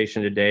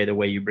conversation today, the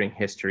way you bring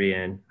history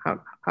in.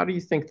 How do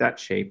you think that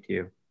shaped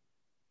you?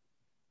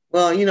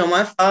 Well,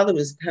 my father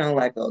was kind of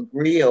like a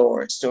griot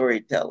or a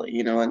storyteller,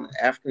 in the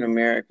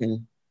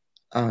African-American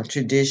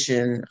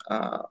tradition.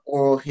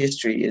 Oral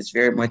history is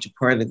very much a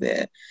part of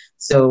that.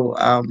 So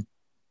I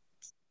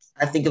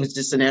think it was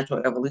just a natural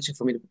evolution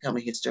for me to become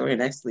a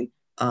historian. Actually,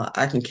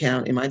 I can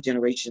count in my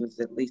generation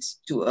at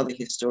least 2 other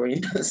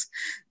historians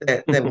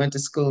that went to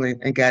school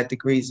and got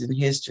degrees in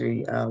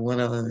history. One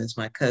of them is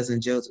my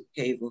cousin, Joseph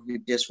Cable, who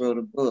just wrote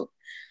a book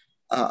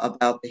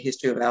about the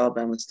history of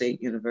Alabama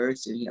State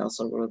University. He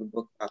also wrote a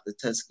book about the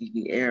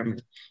Tuskegee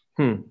Airmen.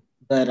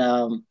 But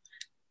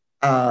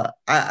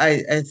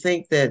I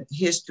think that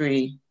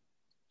history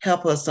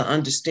helps us to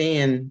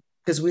understand,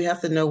 because we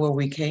have to know where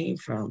we came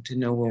from to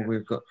know where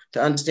we're going,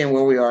 to understand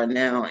where we are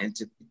now and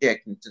to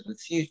project into the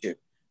future.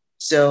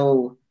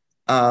 So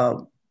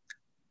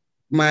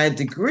my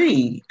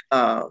degree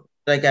that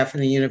I got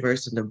from the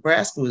University of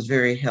Nebraska was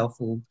very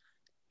helpful,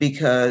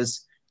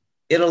 because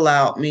it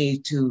allowed me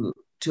to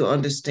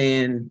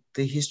understand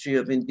the history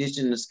of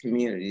indigenous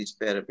communities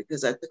better,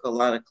 because I took a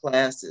lot of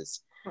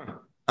classes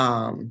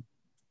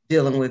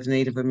dealing with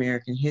Native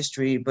American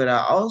history, but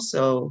I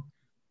also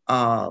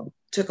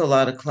took a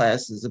lot of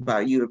classes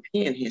about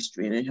European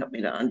history, and it helped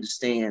me to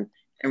understand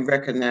and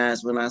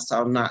recognize when I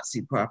saw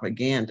Nazi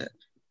propaganda,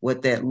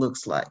 what that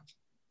looks like.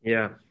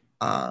 Yeah.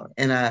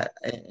 And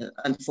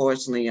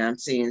unfortunately, I'm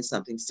seeing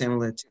something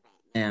similar to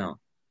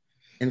now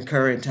in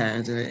current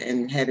times.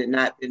 And had it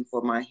not been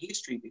for my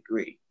history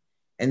degree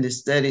and the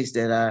studies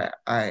that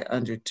I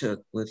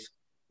undertook with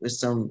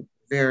some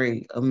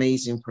very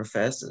amazing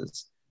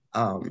professors,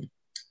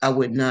 I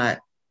would not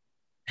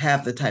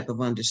have the type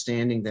of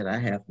understanding that I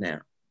have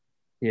now.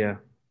 Yeah.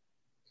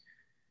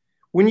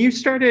 When you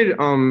started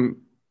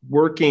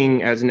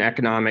working as an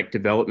economic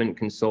development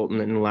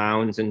consultant in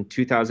Lowndes in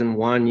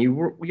 2001, you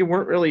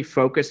weren't really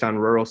focused on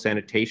rural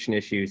sanitation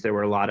issues. There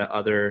were a lot of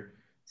other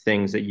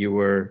things that you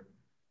were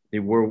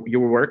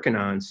working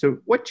on. So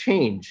what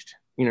changed?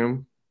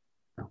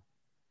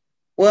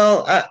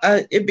 Well,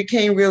 it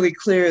became really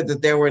clear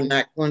that there were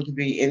not going to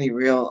be any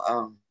real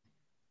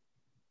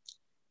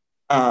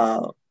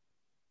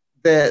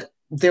that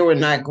there were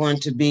not going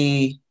to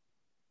be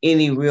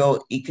any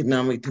real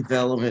economic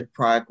development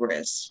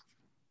progress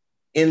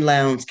in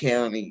Lowndes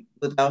County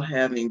without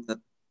having the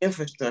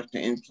infrastructure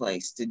in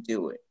place to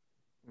do it.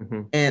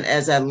 Mm-hmm. And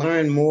as I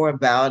learned more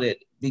about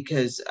it,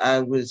 because I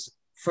was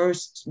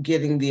first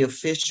getting the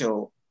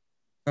official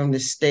from the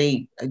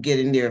state,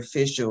 getting their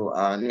official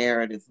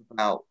narrative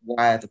about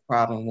why the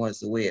problem was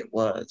the way it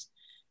was.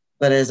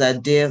 But as I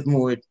delved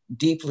more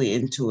deeply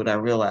into it, I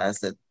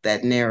realized that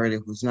that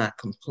narrative was not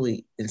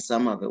complete, and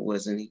some of it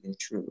wasn't even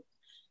true.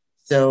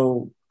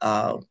 So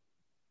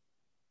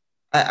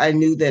I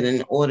knew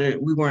that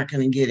we weren't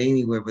going to get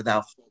anywhere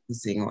without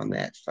focusing on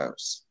that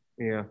first.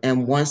 Yeah.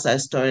 And once I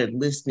started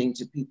listening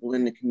to people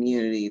in the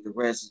community, the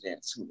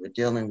residents who were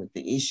dealing with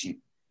the issue,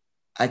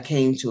 I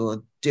came to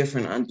a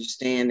different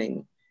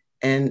understanding.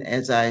 And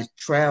as I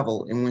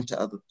traveled and went to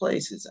other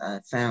places,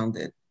 I found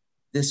that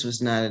this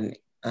was not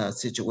a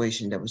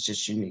situation that was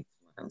just unique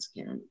to Lowndes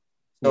County.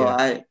 So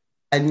yeah.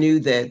 I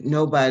knew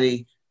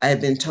that I had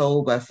been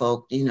told by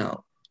folk,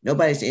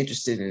 nobody's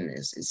interested in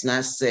this. It's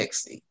not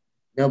sexy.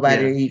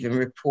 Nobody even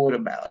report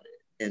about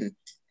it. And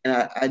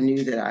I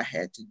knew that I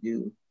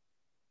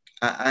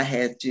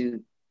had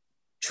to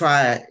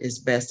try as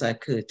best I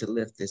could to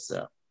lift this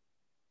up.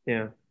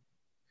 Yeah.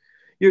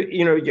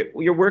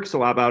 Your work's a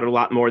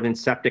lot more than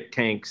septic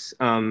tanks.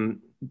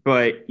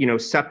 But,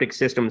 septic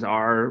systems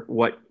are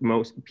what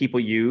most people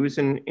use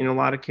in a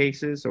lot of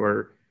cases,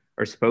 or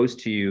are supposed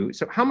to use.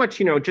 So how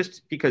much,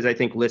 just because I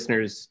think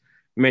listeners,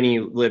 many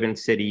live in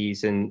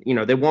cities and,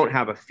 they won't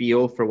have a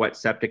feel for what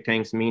septic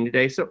tanks mean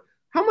today. So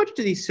how much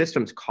do these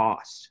systems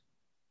cost?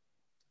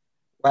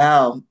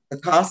 Wow, the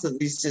cost of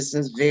these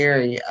systems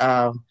vary.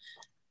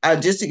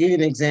 Just to give you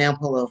an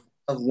example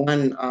of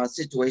one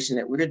situation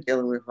that we're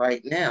dealing with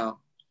right now.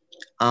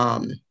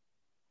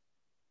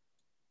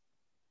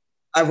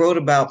 I wrote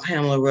about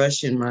Pamela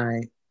Rush in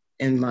my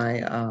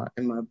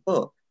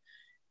book,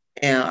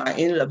 and I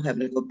ended up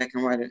having to go back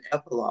and write an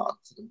epilogue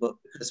to the book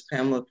because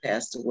Pamela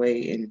passed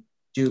away in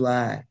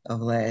July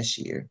of last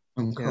year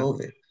from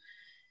COVID.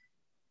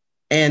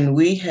 And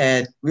we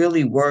had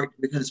really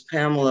worked because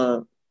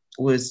Pamela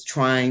was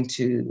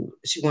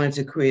she wanted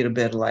to create a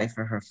better life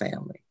for her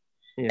family.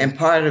 And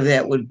part of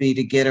that would be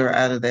to get her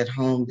out of that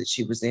home that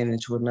she was in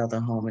into another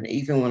home. And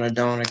even when a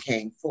donor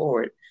came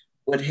forward,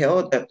 what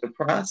held up the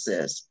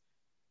process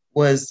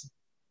was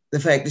the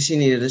fact that she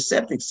needed a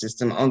septic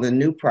system on the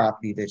new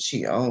property that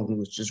she owned,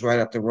 which was right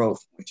up the road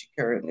from where she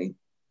currently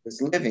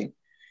was living.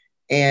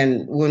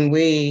 And when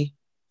we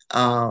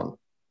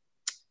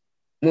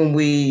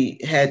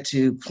had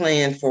to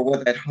plan for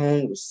where that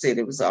home would sit,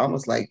 it was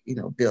almost like,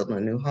 building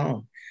a new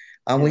home.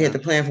 We had to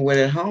plan for where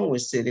that home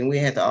was sitting. We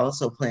had to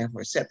also plan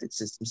for a septic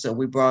system. So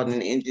we brought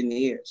in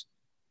engineers.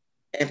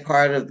 And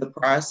part of the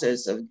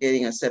process of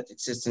getting a septic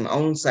system,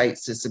 on-site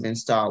system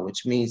installed,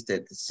 which means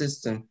that the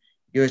system,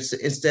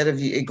 instead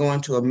of it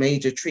going to a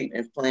major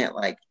treatment plant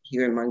like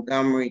here in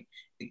Montgomery,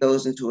 it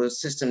goes into a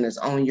system that's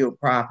on your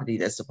property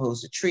that's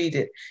supposed to treat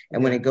it.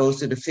 And when it goes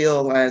to the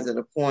field lines at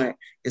a point,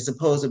 it's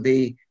supposed to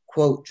be,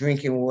 quote,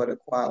 drinking water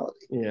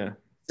quality. Yeah.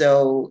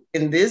 So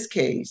in this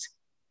case,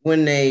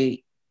 when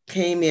they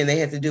came in, they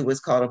had to do what's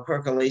called a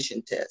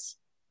percolation test.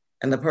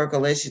 And the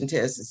percolation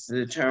test is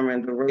to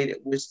determine the rate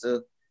at which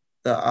the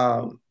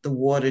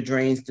water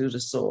drains through the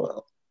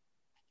soil.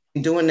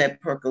 And doing that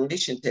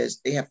percolation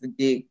test, they have to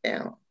dig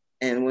down.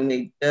 And when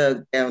they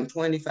dug down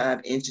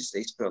 25 inches,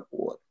 they struck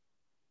water.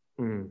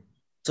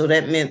 So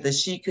that meant that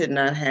she could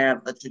not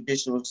have a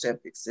traditional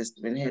septic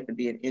system. It had to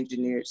be an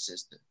engineered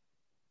system.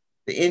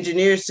 The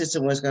engineered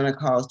system was going to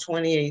cost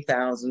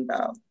 $28,000.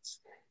 Now,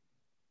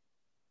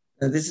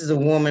 this is a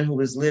woman who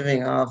was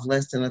living off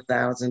less than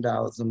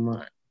 $1,000 a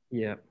month.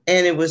 Yeah.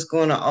 And it was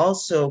going to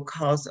also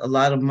cost a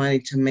lot of money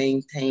to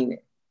maintain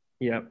it.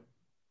 Yep.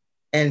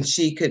 And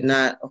she could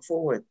not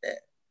afford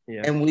that.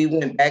 Yeah. And we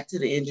went back to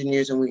the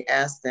engineers and we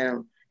asked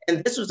them,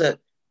 and this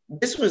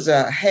was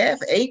a half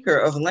acre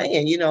of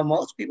land.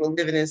 Most people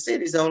living in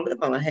cities don't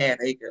live on a half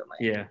acre of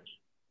land.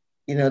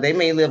 Yeah. They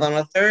may live on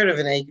a third of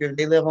an acre if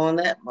they live on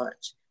that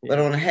much. But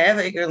on a half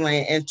acre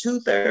land, and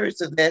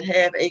 2/3 of that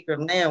half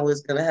acre land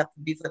was going to have to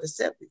be for the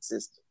septic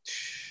system.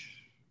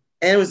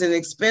 And it was an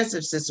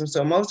expensive system.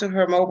 So most of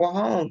her mobile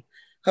home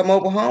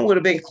would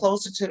have been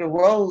closer to the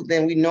road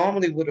than we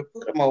normally would have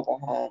put a mobile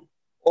home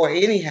or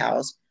any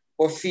house,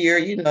 for fear,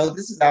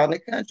 this is out in the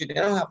country. They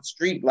don't have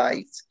street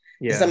lights.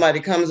 Yeah. Somebody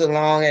comes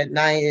along at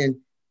night and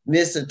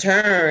miss a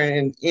turn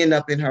and end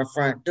up in her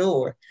front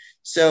door.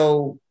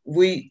 So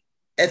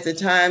at the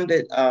time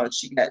that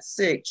she got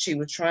sick, she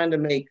was trying to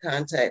make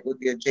contact with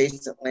the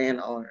adjacent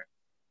landowner.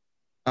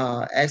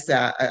 Actually,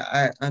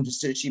 I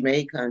understood she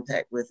made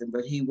contact with him,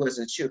 but he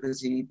wasn't sure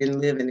because he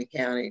didn't live in the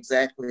county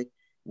exactly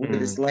where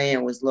this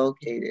land was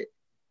located.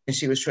 And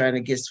she was trying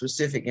to get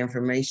specific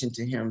information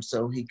to him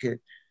so he could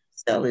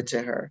sell it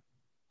to her.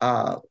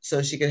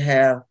 So she could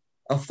have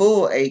a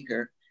full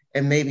acre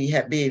and maybe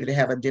be able to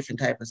have a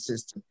different type of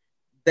system.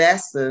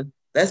 That's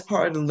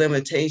part of the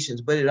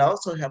limitations, but it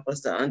also helped us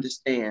to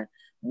understand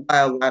why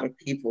a lot of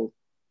people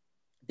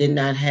did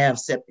not have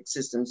septic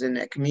systems in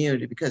that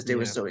community because they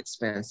were so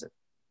expensive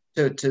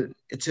to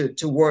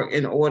work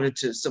in order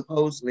to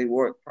supposedly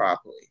work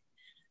properly.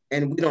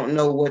 And we don't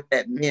know what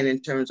that meant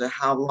in terms of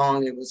how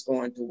long it was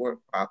going to work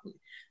properly.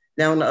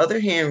 Now, on the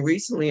other hand,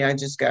 recently I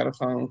just got a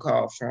phone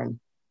call from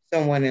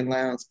someone in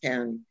Lowndes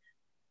County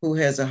who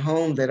has a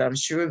home that I'm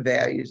sure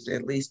values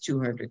at least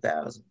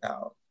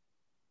 $200,000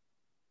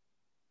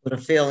 with a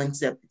failing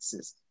septic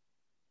system.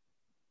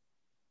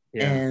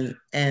 Yeah.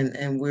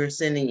 And we're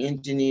sending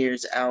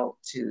engineers out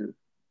to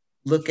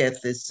look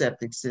at this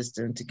septic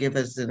system to give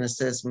us an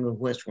assessment of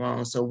what's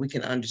wrong so we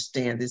can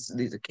understand these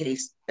are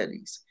case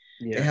studies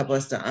to help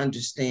us to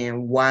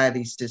understand why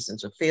these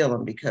systems are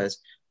failing, because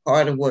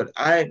part of what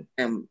I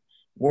am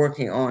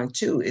working on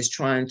too is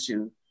trying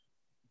to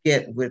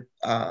get with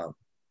some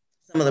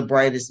of the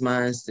brightest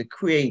minds to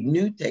create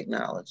new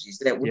technologies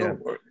that will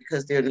work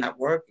because they're not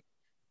working.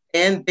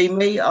 And they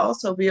may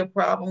also be a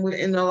problem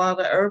in a lot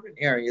of urban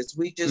areas.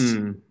 We just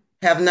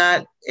have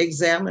not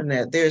examined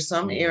that. There are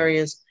some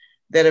areas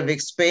that have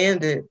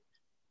expanded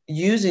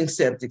using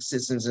septic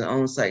systems and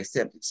on-site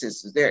septic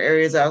systems. There are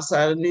areas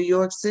outside of New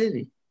York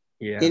City,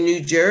 in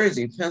New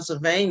Jersey,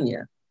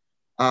 Pennsylvania,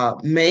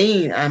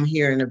 Maine, I'm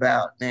hearing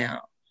about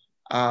now.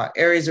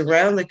 Areas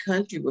around the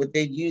country where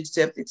they use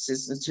septic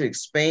systems to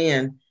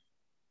expand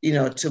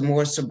to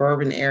more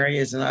suburban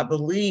areas. And I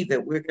believe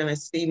that we're going to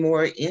see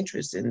more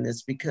interest in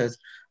this because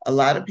a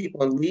lot of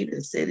people are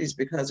leaving cities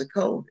because of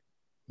COVID.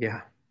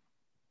 Yeah.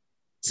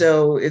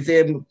 So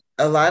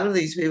a lot of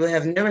these people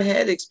have never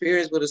had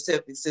experience with a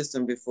septic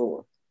system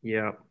before.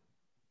 Yeah.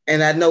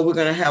 And I know we're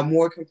going to have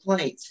more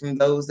complaints from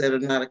those that are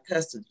not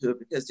accustomed to it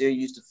because they're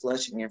used to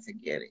flushing and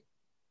forgetting.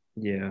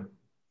 Yeah.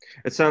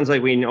 It sounds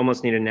like we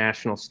almost need a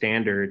national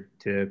standard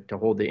to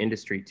hold the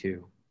industry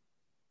to.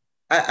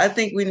 I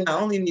think we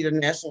not only need a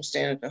national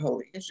standard to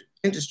hold the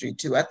industry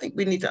to, I think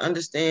we need to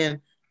understand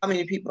how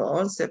many people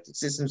are on septic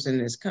systems in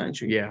this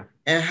country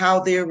and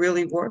how they're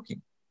really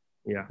working.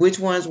 Yeah. Which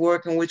ones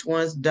work and which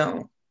ones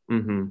don't.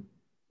 Mm-hmm.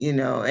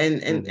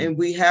 And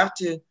we have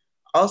to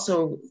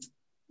also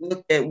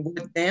look at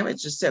what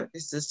damage the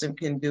septic system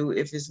can do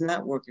if it's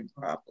not working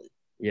properly.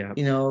 Yeah.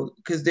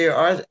 Because there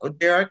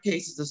are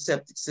cases of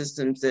septic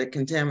systems that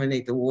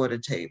contaminate the water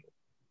table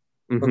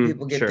where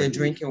people get their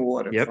drinking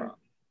water from.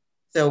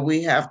 So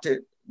we have to.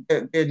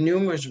 There are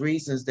numerous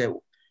reasons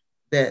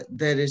that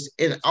is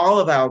in all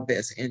of our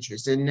best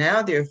interests. And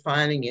now they're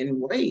finding in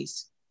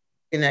waste,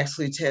 can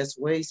actually test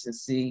waste and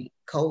see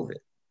COVID.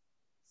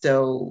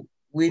 So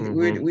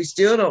we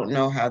still don't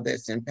know how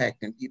that's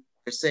impacting people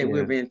per se.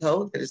 We're being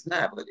told that it's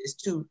not, but it's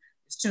too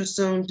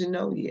soon to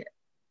know yet.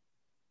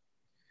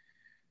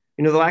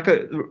 The lack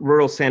of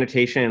rural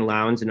sanitation in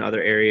Lowndes and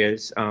other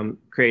areas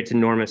creates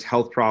enormous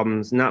health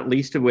problems, not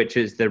least of which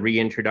is the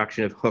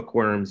reintroduction of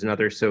hookworms and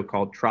other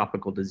so-called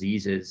tropical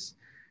diseases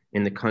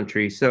in the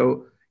country.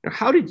 So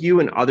how did you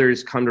and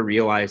others come to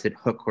realize that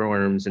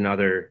hookworms and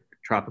other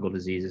tropical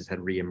diseases had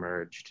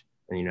reemerged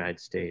in the United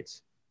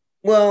States?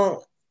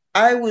 Well,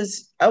 I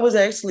was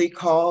actually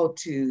called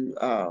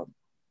to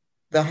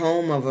the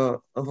home of a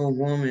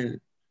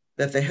woman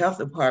that the health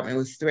department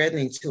was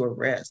threatening to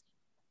arrest,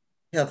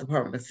 health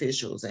department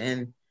officials.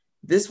 And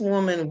this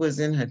woman was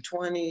in her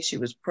 20s. She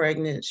was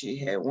pregnant. She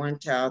had one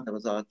child that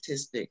was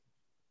autistic.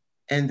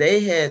 And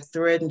they had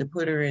threatened to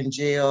put her in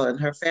jail, and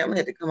her family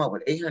had to come up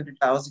with $800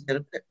 to get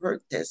a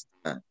perk test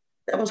done.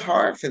 That was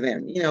hard for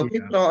them.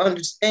 People don't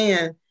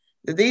understand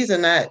that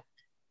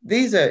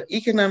these are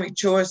economic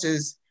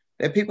choices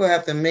that people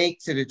have to make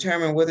to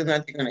determine whether or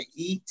not they're going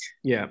to eat.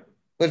 Yeah.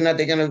 Whether or not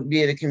they're going to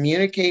be able to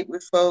communicate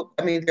with folk.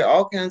 I mean, there are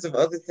all kinds of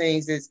other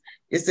things.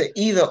 It's an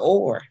either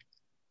or,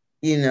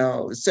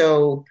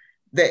 So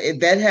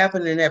that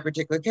happened in that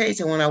particular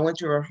case. And when I went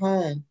to her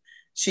home,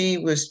 she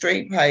was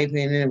straight piping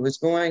and it was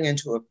going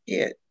into a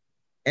pit.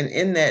 And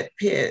in that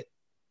pit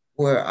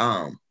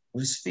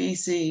was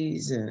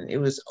feces, and it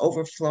was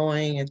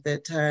overflowing at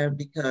that time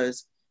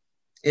because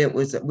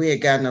we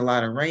had gotten a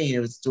lot of rain. It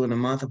was during the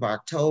month of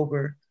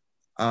October.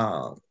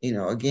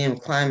 Again,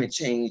 climate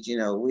change,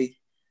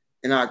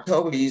 in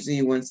October, usually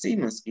you wouldn't see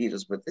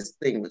mosquitoes, but this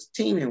thing was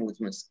teeming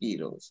with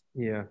mosquitoes.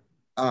 Yeah.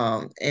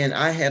 And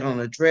I had on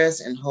a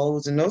dress and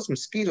hose, and those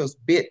mosquitoes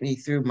bit me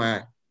through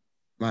my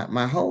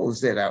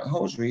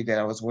hosiery that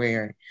I was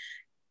wearing,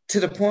 to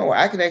the point where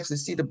I could actually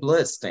see the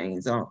blood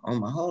stains on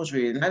my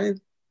hosiery. And I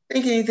didn't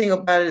think anything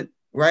about it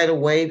right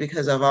away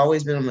because I've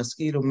always been a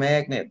mosquito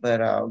magnet.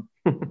 But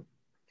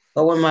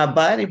but when my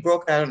body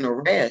broke out in a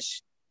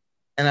rash,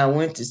 and I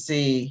went to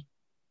see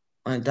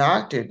my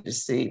doctor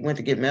went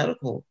to get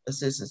medical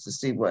assistance to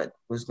see what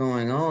was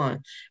going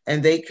on,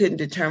 and they couldn't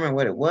determine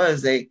what it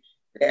was. They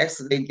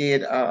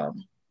did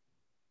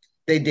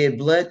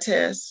blood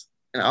tests,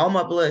 and all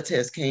my blood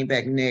tests came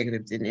back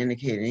negative, didn't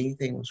indicate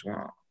anything was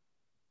wrong.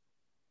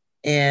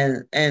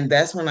 And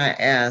that's when I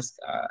asked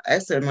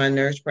my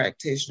nurse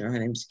practitioner, her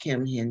name's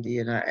Kim Hindi,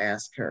 and I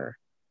asked her,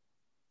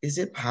 is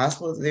it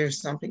possible that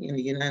there's something in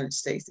the United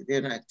States that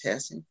they're not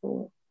testing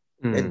for,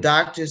 that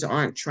doctors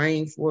aren't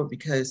trained for,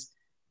 because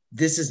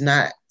this is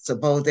not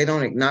supposed, they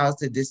don't acknowledge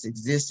that this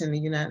exists in the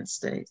United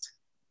States?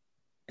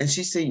 And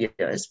she said, yeah,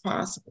 it's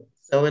possible.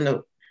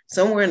 So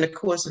somewhere in the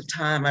course of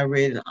time, I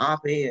read an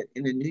op-ed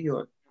in the New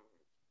York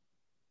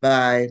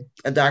by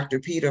a Dr.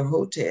 Peter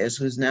Hotez,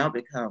 who's now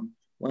become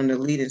one of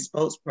the leading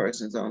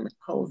spokespersons on the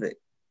COVID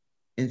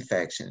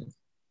infection.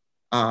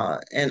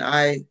 And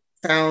I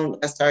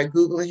started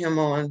Googling him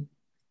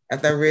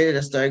after I read it,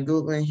 I started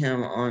Googling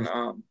him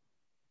on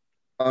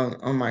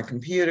my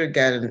computer,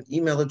 got an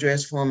email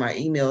address for him. I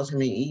emailed him,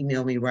 he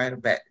emailed me right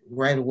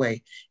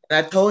away.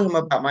 And I told him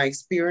about my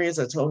experience.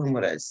 I told him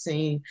what I'd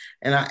seen,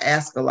 and I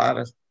asked a lot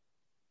of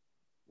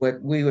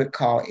what we would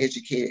call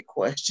educated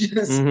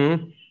questions.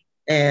 Mm-hmm.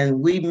 And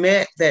we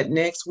met that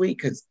next week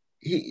because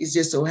he's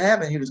just so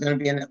happened he was going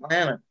to be in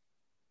Atlanta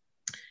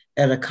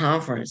at a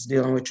conference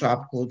dealing with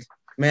tropical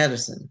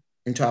medicine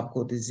and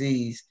tropical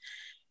disease.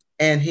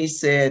 And he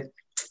said,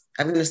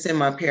 I'm going to send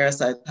my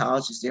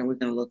parasitologist there and we're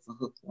going to look for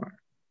hookworm.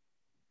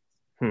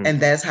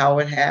 And that's how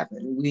it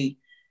happened.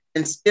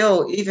 And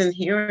still, even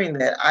hearing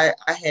that, I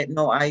had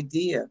no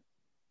idea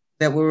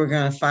that we were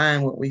going to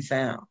find what we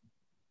found.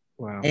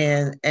 Wow.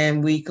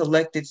 And we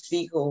collected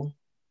fecal,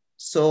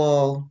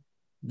 soil,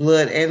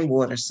 blood, and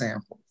water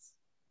samples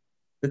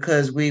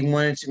because we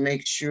wanted to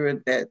make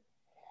sure that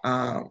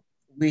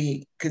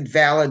we could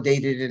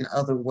validate it in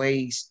other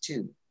ways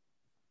too.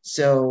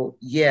 So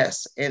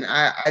yes, and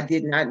I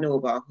did not know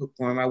about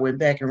hookworm. I went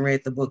back and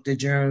read the book, The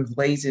Germ of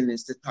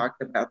Laziness, that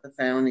talked about the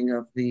founding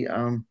of the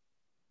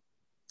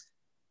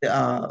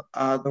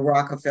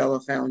Rockefeller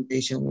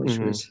Foundation,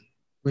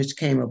 which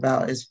came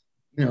about as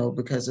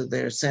because of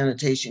their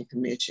sanitation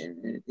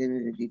commission, and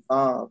then it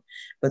evolved.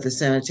 But the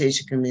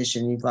sanitation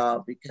commission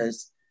evolved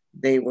because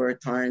they were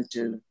trying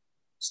to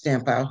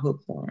stamp out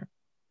hookworm,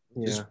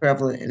 which is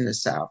prevalent in the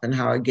South, and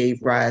how it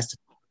gave rise to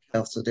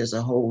health. So there's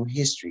a whole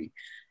history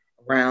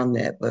around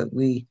that, but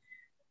we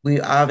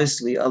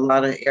obviously, a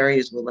lot of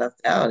areas were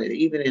left out.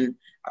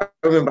 I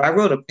remember I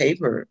wrote a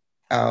paper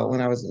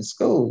when I was in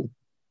school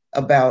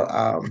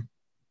about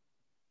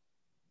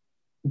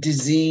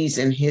disease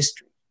and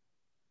history.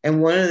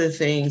 And one of the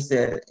things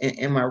that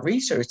in my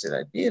research that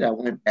I did, I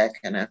went back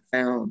and I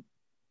found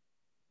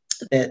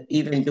that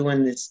even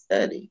doing this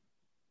study,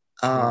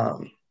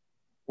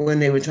 when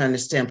they were trying to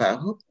stamp out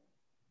hookworm,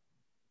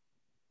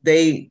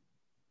 the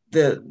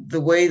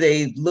way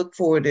they looked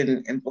for it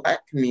in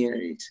Black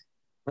communities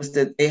was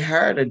that they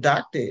hired a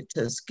doctor at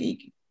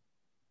Tuskegee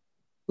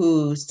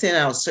who sent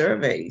out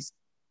surveys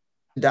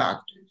to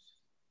doctors.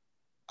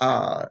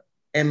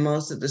 And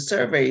most of the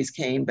surveys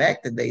came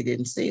back that they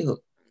didn't see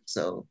hookworm.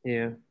 So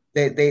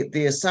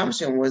the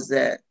assumption was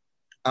that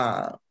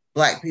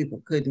Black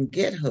people couldn't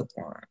get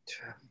hookworm.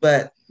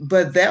 But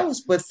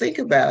think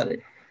about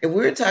it. If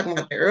we're talking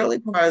about the early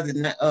part of the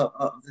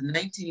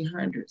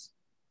 1900s,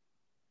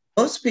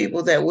 most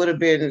people that would have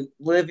been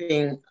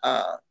living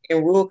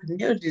in rural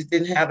communities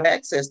didn't have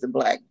access to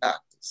Black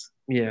doctors.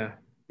 Yeah.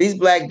 These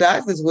Black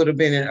doctors would have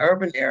been in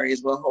urban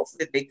areas where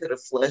hopefully they could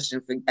have flushed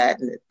and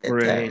forgotten it at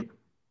that time.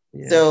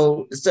 Yeah.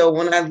 So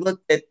when I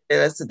looked at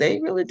that, I said they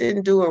really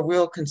didn't do a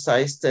real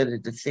concise study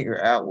to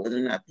figure out whether or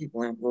not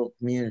people in rural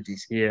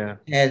communities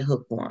had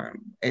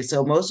hookworm. And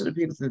so most of the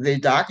people that they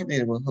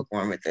documented with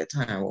hookworm at that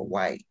time were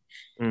white.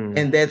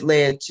 And that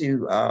led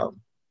to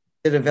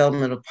the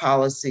development of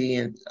policy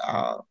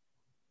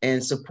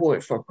and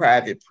support for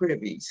private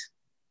privies.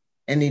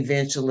 And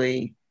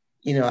eventually,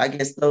 I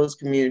guess those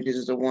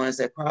communities are the ones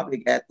that probably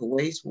got the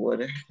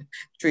wastewater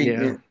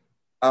treatment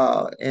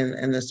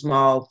and the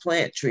small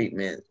plant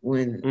treatment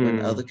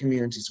when other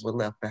communities were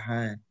left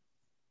behind.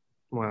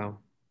 Wow.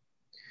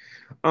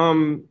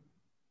 The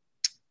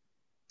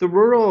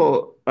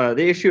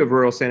issue of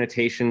rural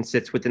sanitation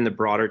sits within the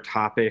broader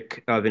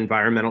topic of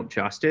environmental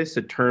justice,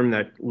 a term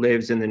that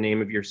lives in the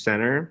name of your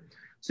center.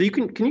 So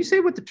can you say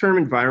what the term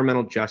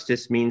environmental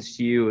justice means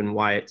to you and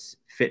why it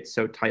fits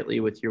so tightly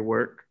with your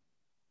work?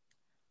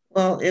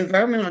 Well,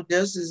 environmental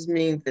justice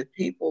means that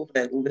people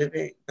that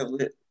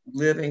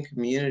live in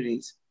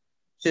communities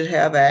should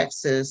have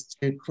access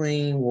to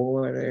clean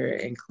water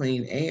and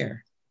clean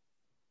air,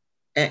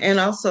 and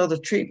also the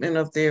treatment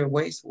of their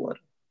wastewater.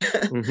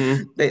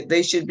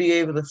 They should be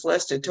able to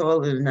flush the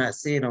toilet and not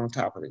see it on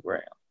top of the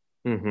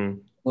ground,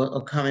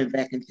 or coming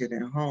back into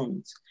their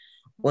homes.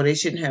 Or they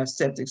shouldn't have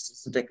septic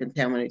systems that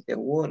contaminate their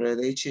water.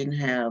 They shouldn't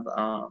have.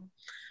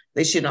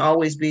 They shouldn't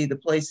always be the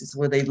places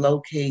where they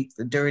locate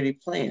the dirty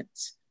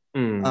plants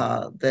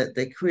that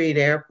they create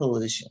air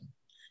pollution.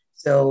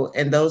 So,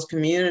 and those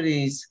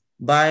communities,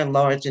 by and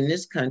large, in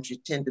this country,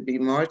 tend to be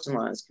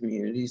marginalized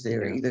communities.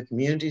 They're either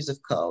communities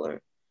of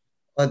color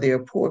or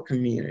they're poor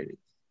communities.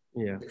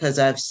 Yeah. Because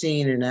I've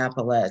seen in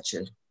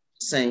Appalachia,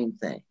 same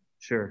thing.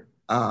 Sure.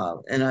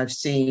 And I've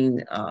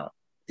seen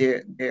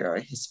there are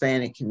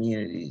Hispanic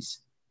communities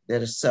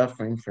that are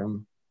suffering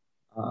from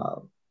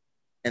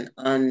an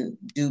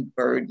undue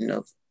burden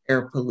of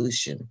air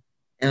pollution.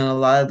 And a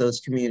lot of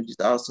those communities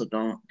also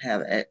don't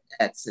have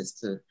access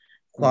to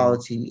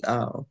quality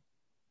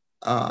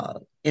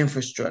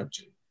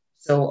infrastructure.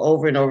 So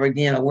over and over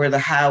again, where the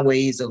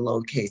highways are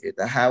located,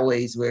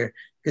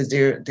 because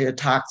there are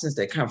toxins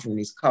that come from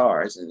these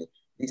cars, and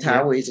these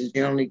highways are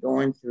generally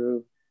going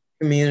through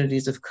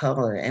communities of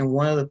color. And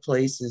one of the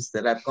places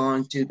that I've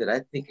gone to that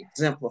I think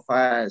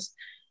exemplifies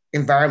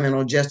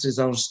environmental justice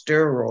on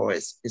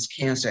steroids is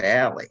Cancer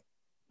Alley.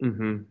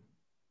 And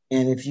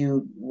if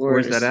you were—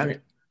 Where's that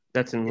at?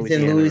 That's in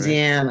Louisiana. It's in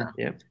Louisiana. Right?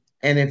 Yeah.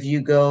 And if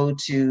you go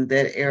to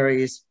that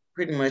area, it's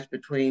pretty much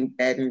between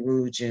Baton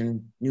Rouge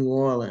and New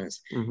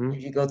Orleans.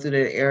 If you go through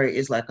that area,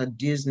 it's like a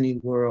Disney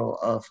world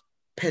of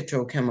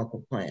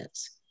petrochemical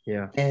plants.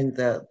 Yeah. And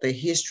the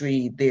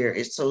history there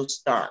is so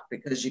stark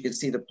because you can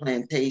see the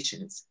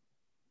plantations.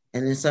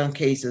 And in some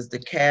cases, the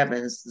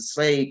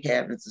slave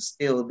cabins are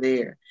still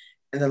there.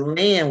 And the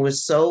land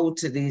was sold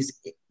to these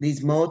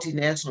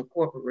multinational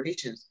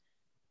corporations,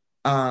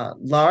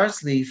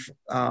 largely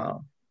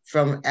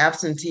from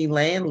absentee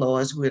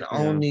landlords who had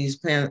owned these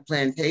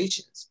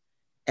plantations.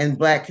 And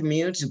Black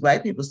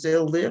people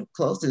still live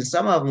close, and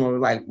some of them were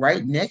like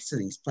right next to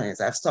these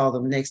plants. I saw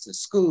them next to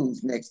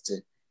schools, next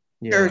to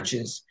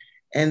churches,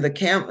 and the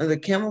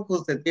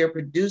chemicals that they're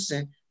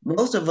producing.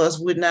 Most of us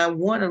would not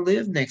want to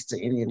live next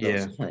to any of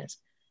those plants,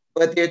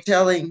 but they're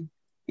telling,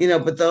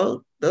 but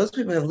those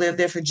people have lived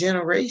there for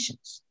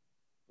generations,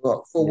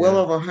 well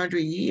over 100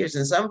 years.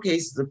 In some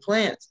cases, the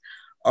plants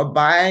are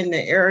buying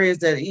the areas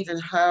that even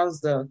house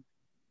the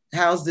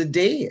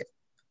dead.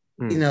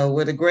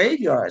 Where the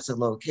graveyards are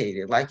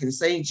located, like in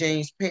St.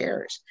 James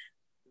Parish.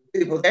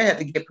 People there had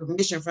to get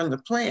permission from the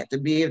plant to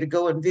be able to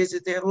go and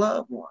visit their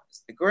loved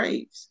ones, the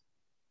graves.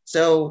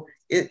 So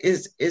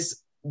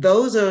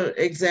those are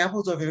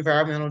examples of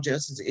environmental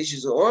justice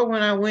issues. Or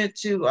when I went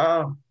to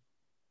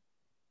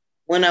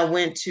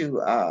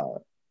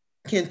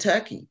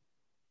Kentucky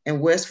and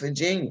West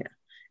Virginia,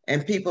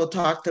 and people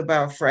talked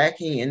about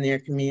fracking in their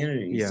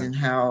communities and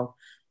how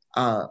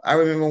I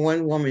remember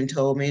one woman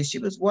told me, and she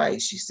was white,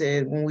 she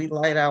said, when we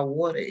light our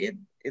water,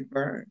 it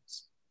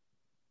burns.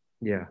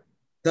 Yeah.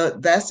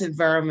 Those are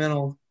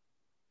environmental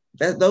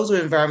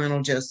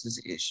justice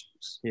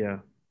issues. Yeah.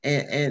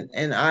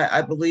 And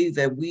I believe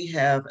that we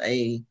have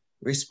a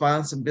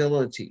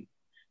responsibility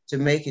to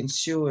making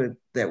sure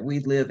that we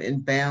live in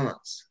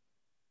balance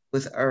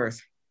with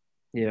Earth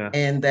Yeah.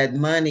 And that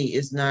money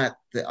is not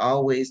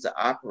always the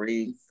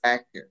operating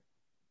factor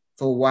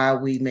for why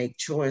we make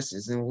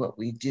choices and what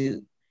we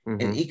do. And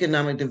Mm-hmm.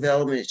 economic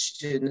development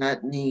should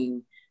not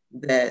mean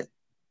that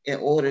in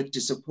order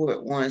to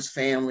support one's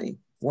family,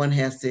 one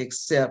has to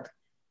accept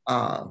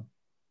uh,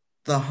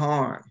 the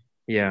harm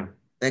Yeah.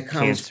 that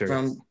comes Cancer.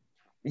 from,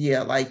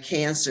 yeah, like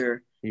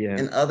cancer Yeah.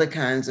 and other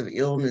kinds of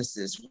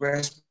illnesses,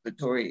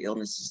 respiratory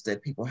illnesses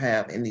that people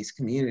have in these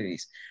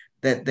communities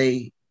that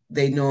they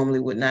normally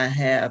would not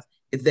have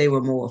if they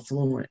were more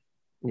affluent.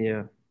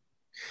 Yeah.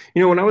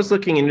 When I was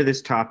looking into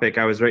this topic,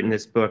 I was writing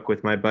this book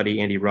with my buddy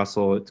Andy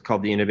Russell. It's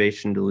called The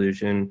Innovation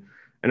Delusion.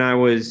 And I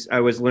was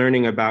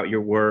learning about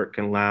your work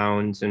in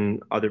Lowndes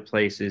and other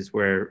places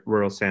where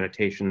rural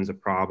sanitation is a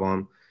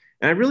problem.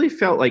 And I really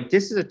felt like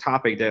this is a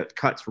topic that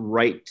cuts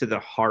right to the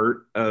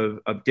heart of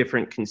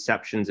different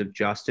conceptions of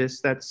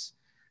justice that's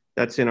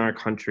in our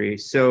country.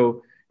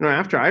 So,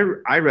 after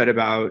I read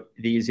about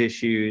these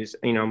issues,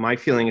 my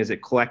feeling is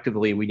that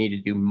collectively we need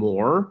to do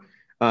more,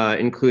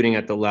 including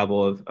at the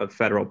level of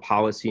federal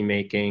policy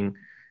making.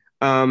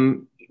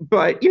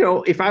 But,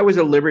 if I was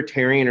a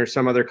libertarian or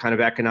some other kind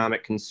of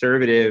economic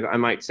conservative, I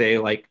might say,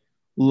 like,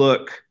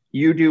 look,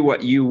 you do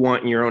what you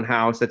want in your own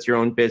house. That's your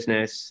own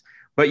business.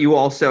 But you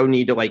also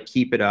need to, like,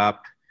 keep it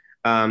up.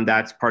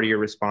 That's part of your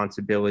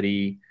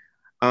responsibility.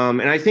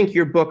 And I think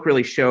your book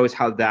really shows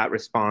how that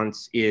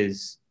response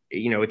is,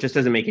 it just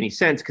doesn't make any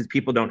sense because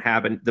people don't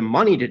have the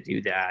money to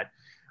do that.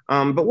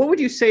 But what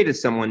would you say to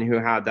someone who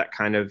had that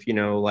kind of,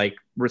 like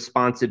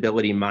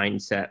responsibility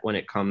mindset when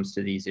it comes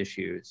to these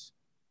issues?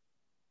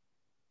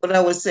 What I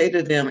would say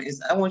to them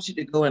is, I want you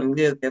to go and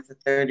live there for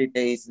 30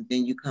 days, and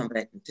then you come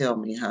back and tell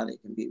me how they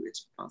can be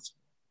responsible.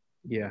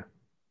 Yeah.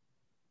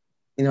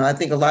 I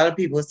think a lot of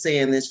people are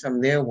saying this from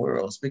their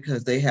worlds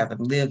because they haven't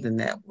lived in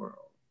that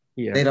world.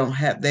 Yeah. They don't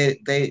have,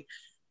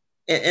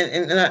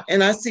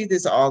 and I see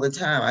this all the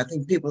time. I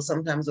think people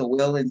sometimes are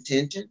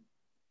well-intentioned,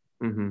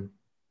 Mm-hmm.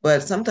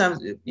 but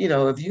sometimes, if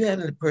you had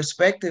a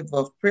perspective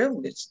of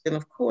privilege, then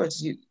of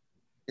course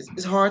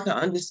it's hard to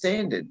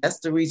understand it. That's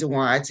the reason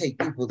why I take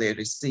people there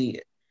to see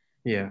it.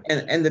 Yeah.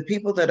 And the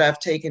people that I've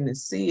taken to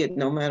see it,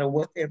 no matter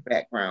what their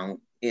background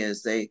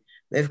is,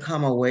 they've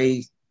come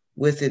away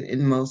with it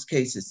in most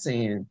cases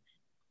saying,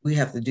 we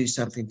have to do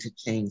something to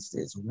change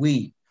this.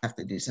 We have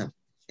to do something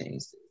to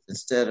change this,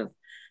 instead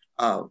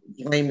of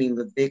blaming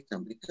the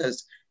victim,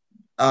 because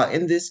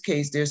in this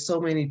case, there's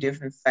so many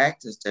different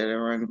factors that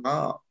are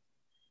involved.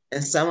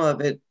 And some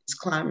of it is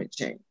climate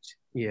change.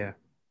 Yeah.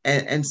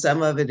 And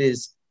some of it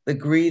is the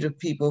greed of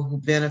people who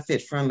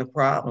benefit from the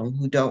problem,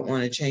 who don't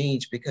want to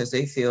change because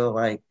they feel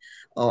like,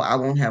 oh, I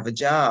won't have a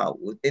job.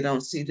 They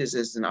don't see this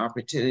as an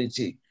opportunity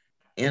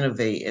to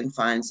innovate and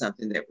find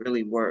something that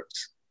really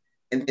works.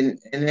 And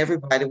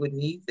everybody would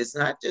need this,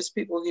 not just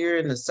people here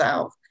in the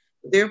South,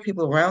 but there are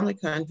people around the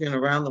country and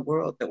around the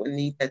world that would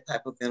need that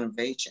type of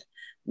innovation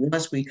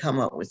once we come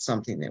up with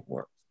something that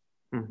works.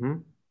 Mm-hmm.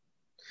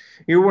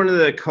 You're one of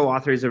the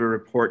co-authors of a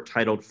report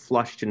titled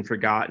Flushed and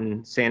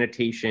Forgotten: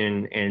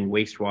 Sanitation and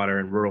Wastewater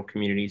in Rural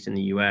Communities in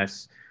the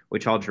U.S.,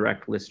 which I'll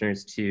direct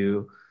listeners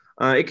to.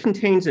 It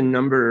contains a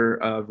number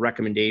of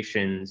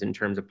recommendations in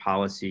terms of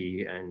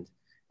policy and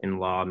in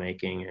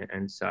lawmaking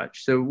and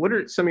such. So what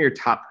are some of your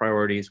top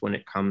priorities when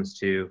it comes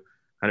to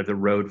kind of the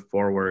road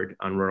forward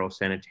on rural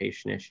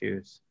sanitation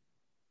issues?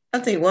 I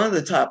think one of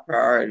the top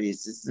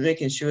priorities is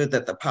making sure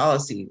that the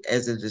policy,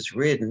 as it is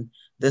written,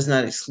 does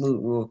not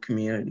exclude rural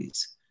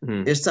communities.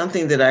 Mm-hmm. There's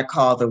something that I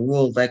call the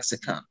rural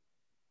lexicon.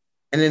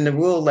 And in the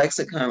rural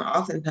lexicon,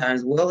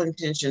 oftentimes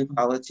well-intentioned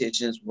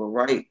politicians will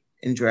write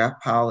and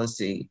draft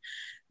policy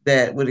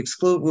that would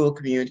exclude rural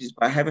communities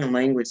by having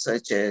language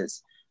such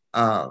as,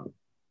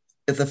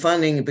 if the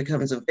funding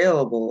becomes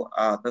available,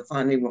 the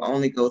funding will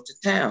only go to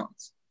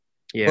towns.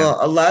 Yeah. Well,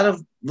 a lot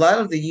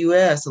of the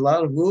U.S., a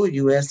lot of rural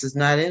U.S. is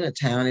not in a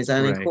town, it's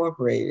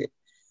unincorporated. Right.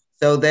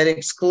 So that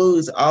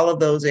excludes all of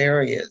those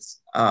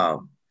areas.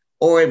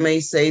 Or it may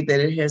say that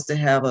it has to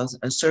have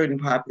a certain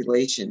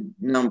population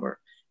number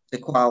to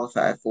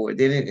qualify for it.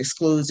 Then it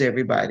excludes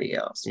everybody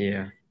else.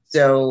 Yeah.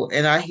 So,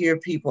 and I hear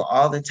people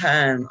all the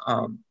time,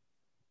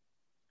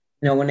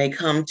 when they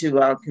come to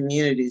our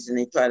communities and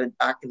they try to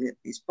document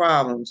these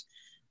problems,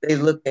 they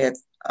look at,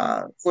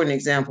 for an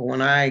example,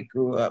 when I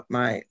grew up,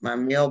 my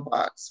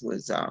mailbox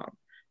was,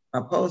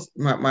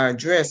 my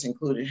address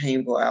included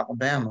Hayneville,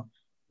 Alabama.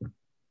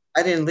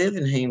 I didn't live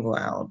in Hayneville,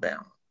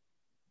 Alabama.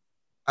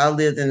 I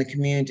lived in the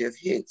community of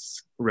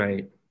Hicks,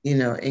 right? In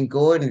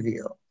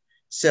Gordonville.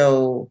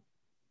 So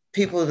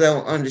people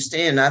don't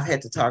understand. I've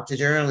had to talk to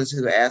journalists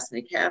who asked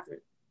me, Catherine,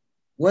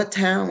 what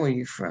town were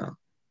you from?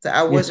 So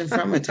I wasn't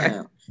from a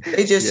town.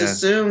 They just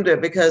assumed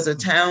that because a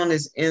town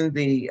is in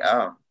the,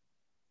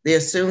 they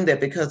assume that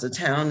because a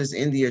town is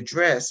in the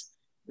address,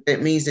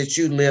 that means that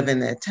you live in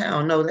that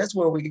town. No, that's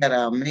where we got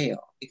our mail.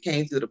 It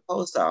came through the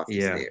post office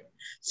there.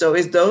 So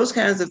it's those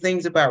kinds of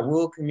things about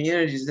rural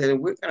communities that if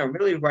we're going to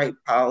really write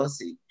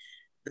policy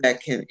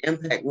that can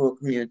impact rural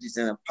communities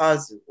in a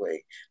positive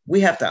way, we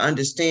have to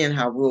understand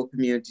how rural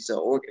communities are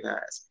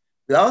organized.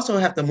 we also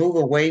have to move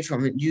away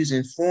from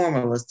using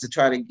formulas to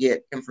try to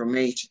get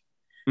information.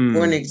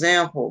 For an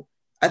example,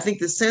 I think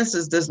the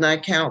census does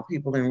not count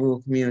people in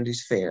rural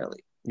communities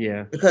fairly.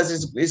 Yeah.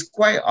 Because it's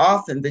quite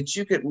often that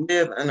you could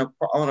live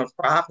on a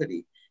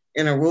property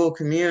in a rural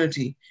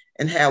community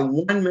and have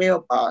one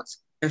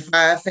mailbox and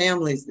 5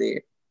 families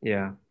there.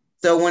 Yeah.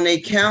 So when they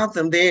count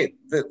them,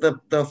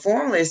 the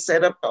formula is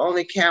set up to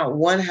only count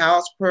one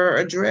house per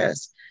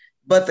address,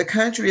 but the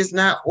country is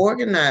not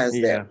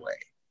organized that way.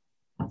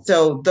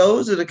 So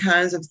those are the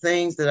kinds of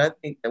things that I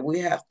think that we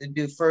have to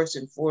do first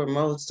and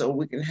foremost, so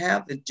we can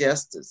have the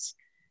justice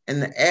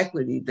and the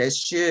equity that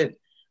should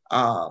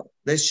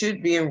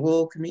be in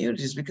rural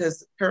communities,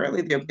 because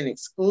currently they've been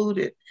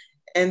excluded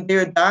and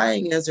they're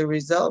dying as a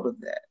result of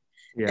that.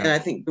 Yeah. And I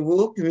think the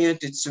rural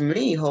communities, to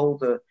me,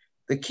 hold the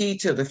key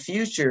to the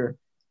future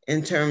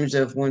in terms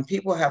of when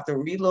people have to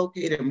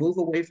relocate and move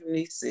away from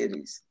these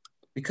cities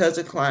because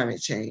of climate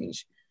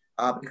change,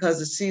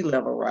 because of sea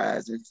level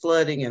rise and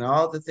flooding and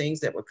all the things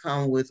that would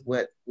come with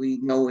what we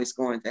know is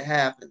going to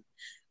happen.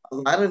 A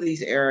lot of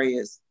these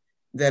areas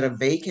that are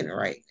vacant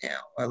right now,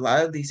 a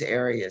lot of these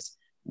areas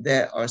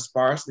that are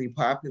sparsely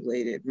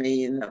populated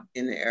may end up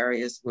in the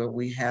areas where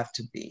we have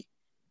to be.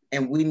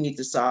 And we need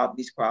to solve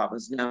these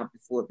problems now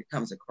before it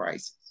becomes a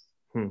crisis.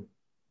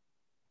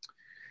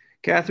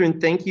 Catherine,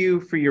 thank you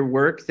for your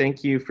work.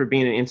 Thank you for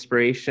being an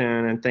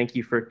inspiration, and thank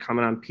you for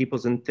coming on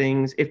Peoples and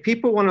Things. If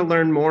people want to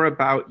learn more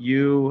about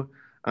you,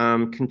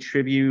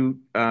 contribute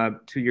to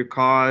your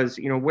cause,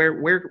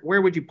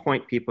 where would you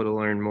point people to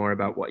learn more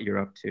about what you're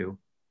up to?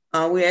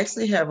 We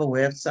actually have a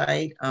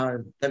website,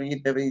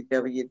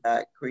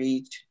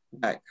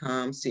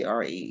 www.creej.com,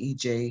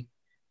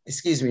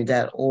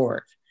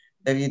 .org,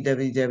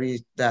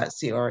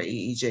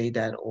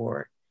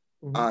 www.creej.org.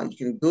 You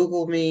can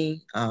Google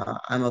me.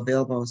 I'm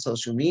available on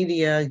social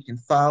media. You can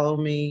follow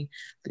me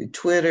through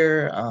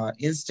Twitter,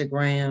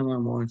 Instagram.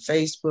 I'm on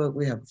Facebook.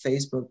 We have a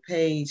Facebook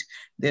page.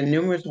 There are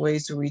numerous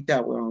ways to reach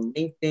out. We're on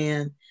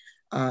LinkedIn.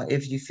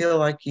 If you feel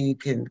like you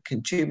can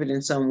contribute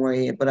in some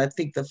way. But I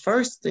think the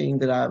first thing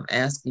that I'm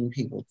asking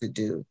people to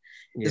do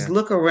is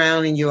look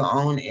around in your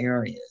own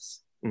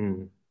areas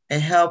and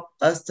help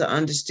us to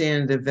understand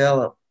and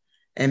develop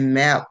and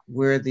map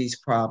where these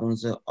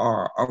problems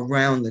are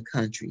around the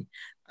country.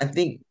 I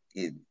think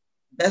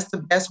that's the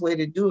best way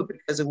to do it,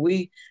 because if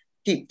we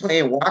keep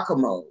playing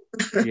whack-a-mole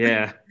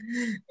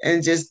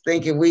and just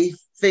thinking we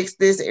fix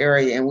this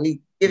area and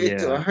we give it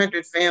to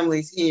 100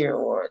 families here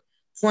or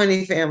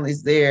 20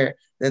 families there,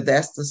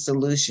 that's the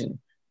solution.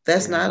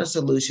 That's not a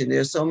solution.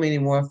 There's so many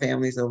more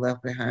families that are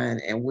left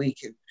behind, and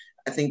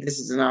I think this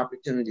is an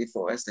opportunity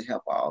for us to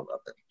help all of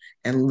them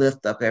and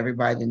lift up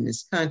everybody in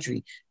this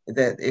country,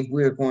 that if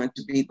we're going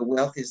to be the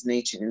wealthiest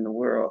nation in the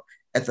world,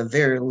 at the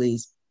very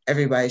least,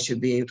 everybody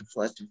should be able to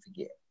flush and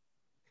forget.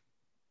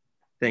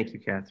 Thank you,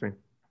 Catherine.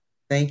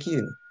 Thank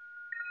you.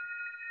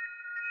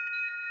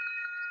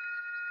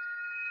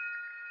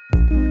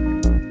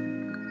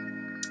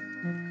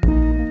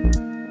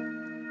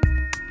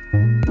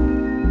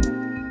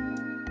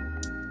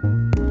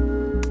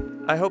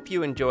 I hope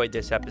you enjoyed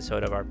this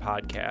episode of our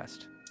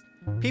podcast.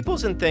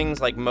 Peoples and Things,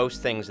 like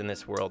most things in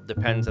this world,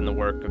 depends on the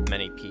work of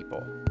many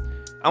people.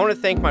 I want to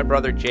thank my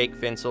brother Jake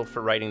Vinsel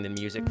for writing the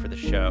music for the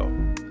show.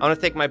 I want to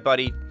thank my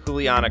buddy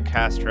Juliana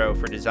Castro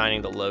for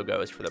designing the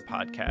logos for the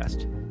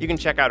podcast. You can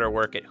check out her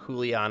work at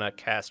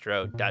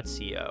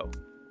julianacastro.co.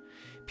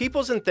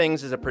 Peoples and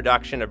Things is a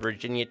production of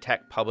Virginia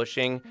Tech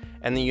Publishing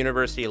and the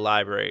University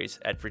Libraries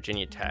at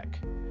Virginia Tech.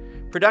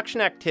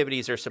 Production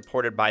activities are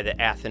supported by the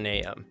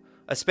Athenaeum,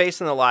 a space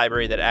in the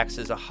library that acts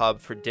as a hub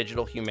for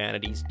digital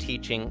humanities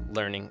teaching,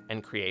 learning,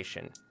 and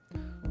creation.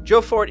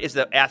 Joe Fort is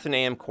the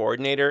Athenaeum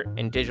coordinator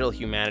and digital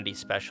humanities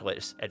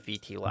specialist at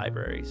VT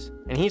Libraries,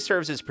 and he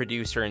serves as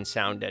producer and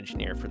sound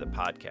engineer for the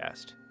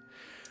podcast.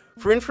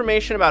 For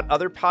information about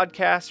other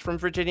podcasts from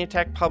Virginia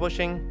Tech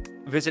Publishing,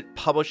 visit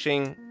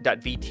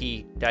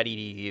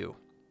publishing.vt.edu.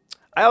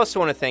 I also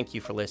want to thank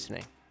you for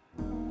listening.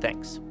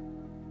 Thanks.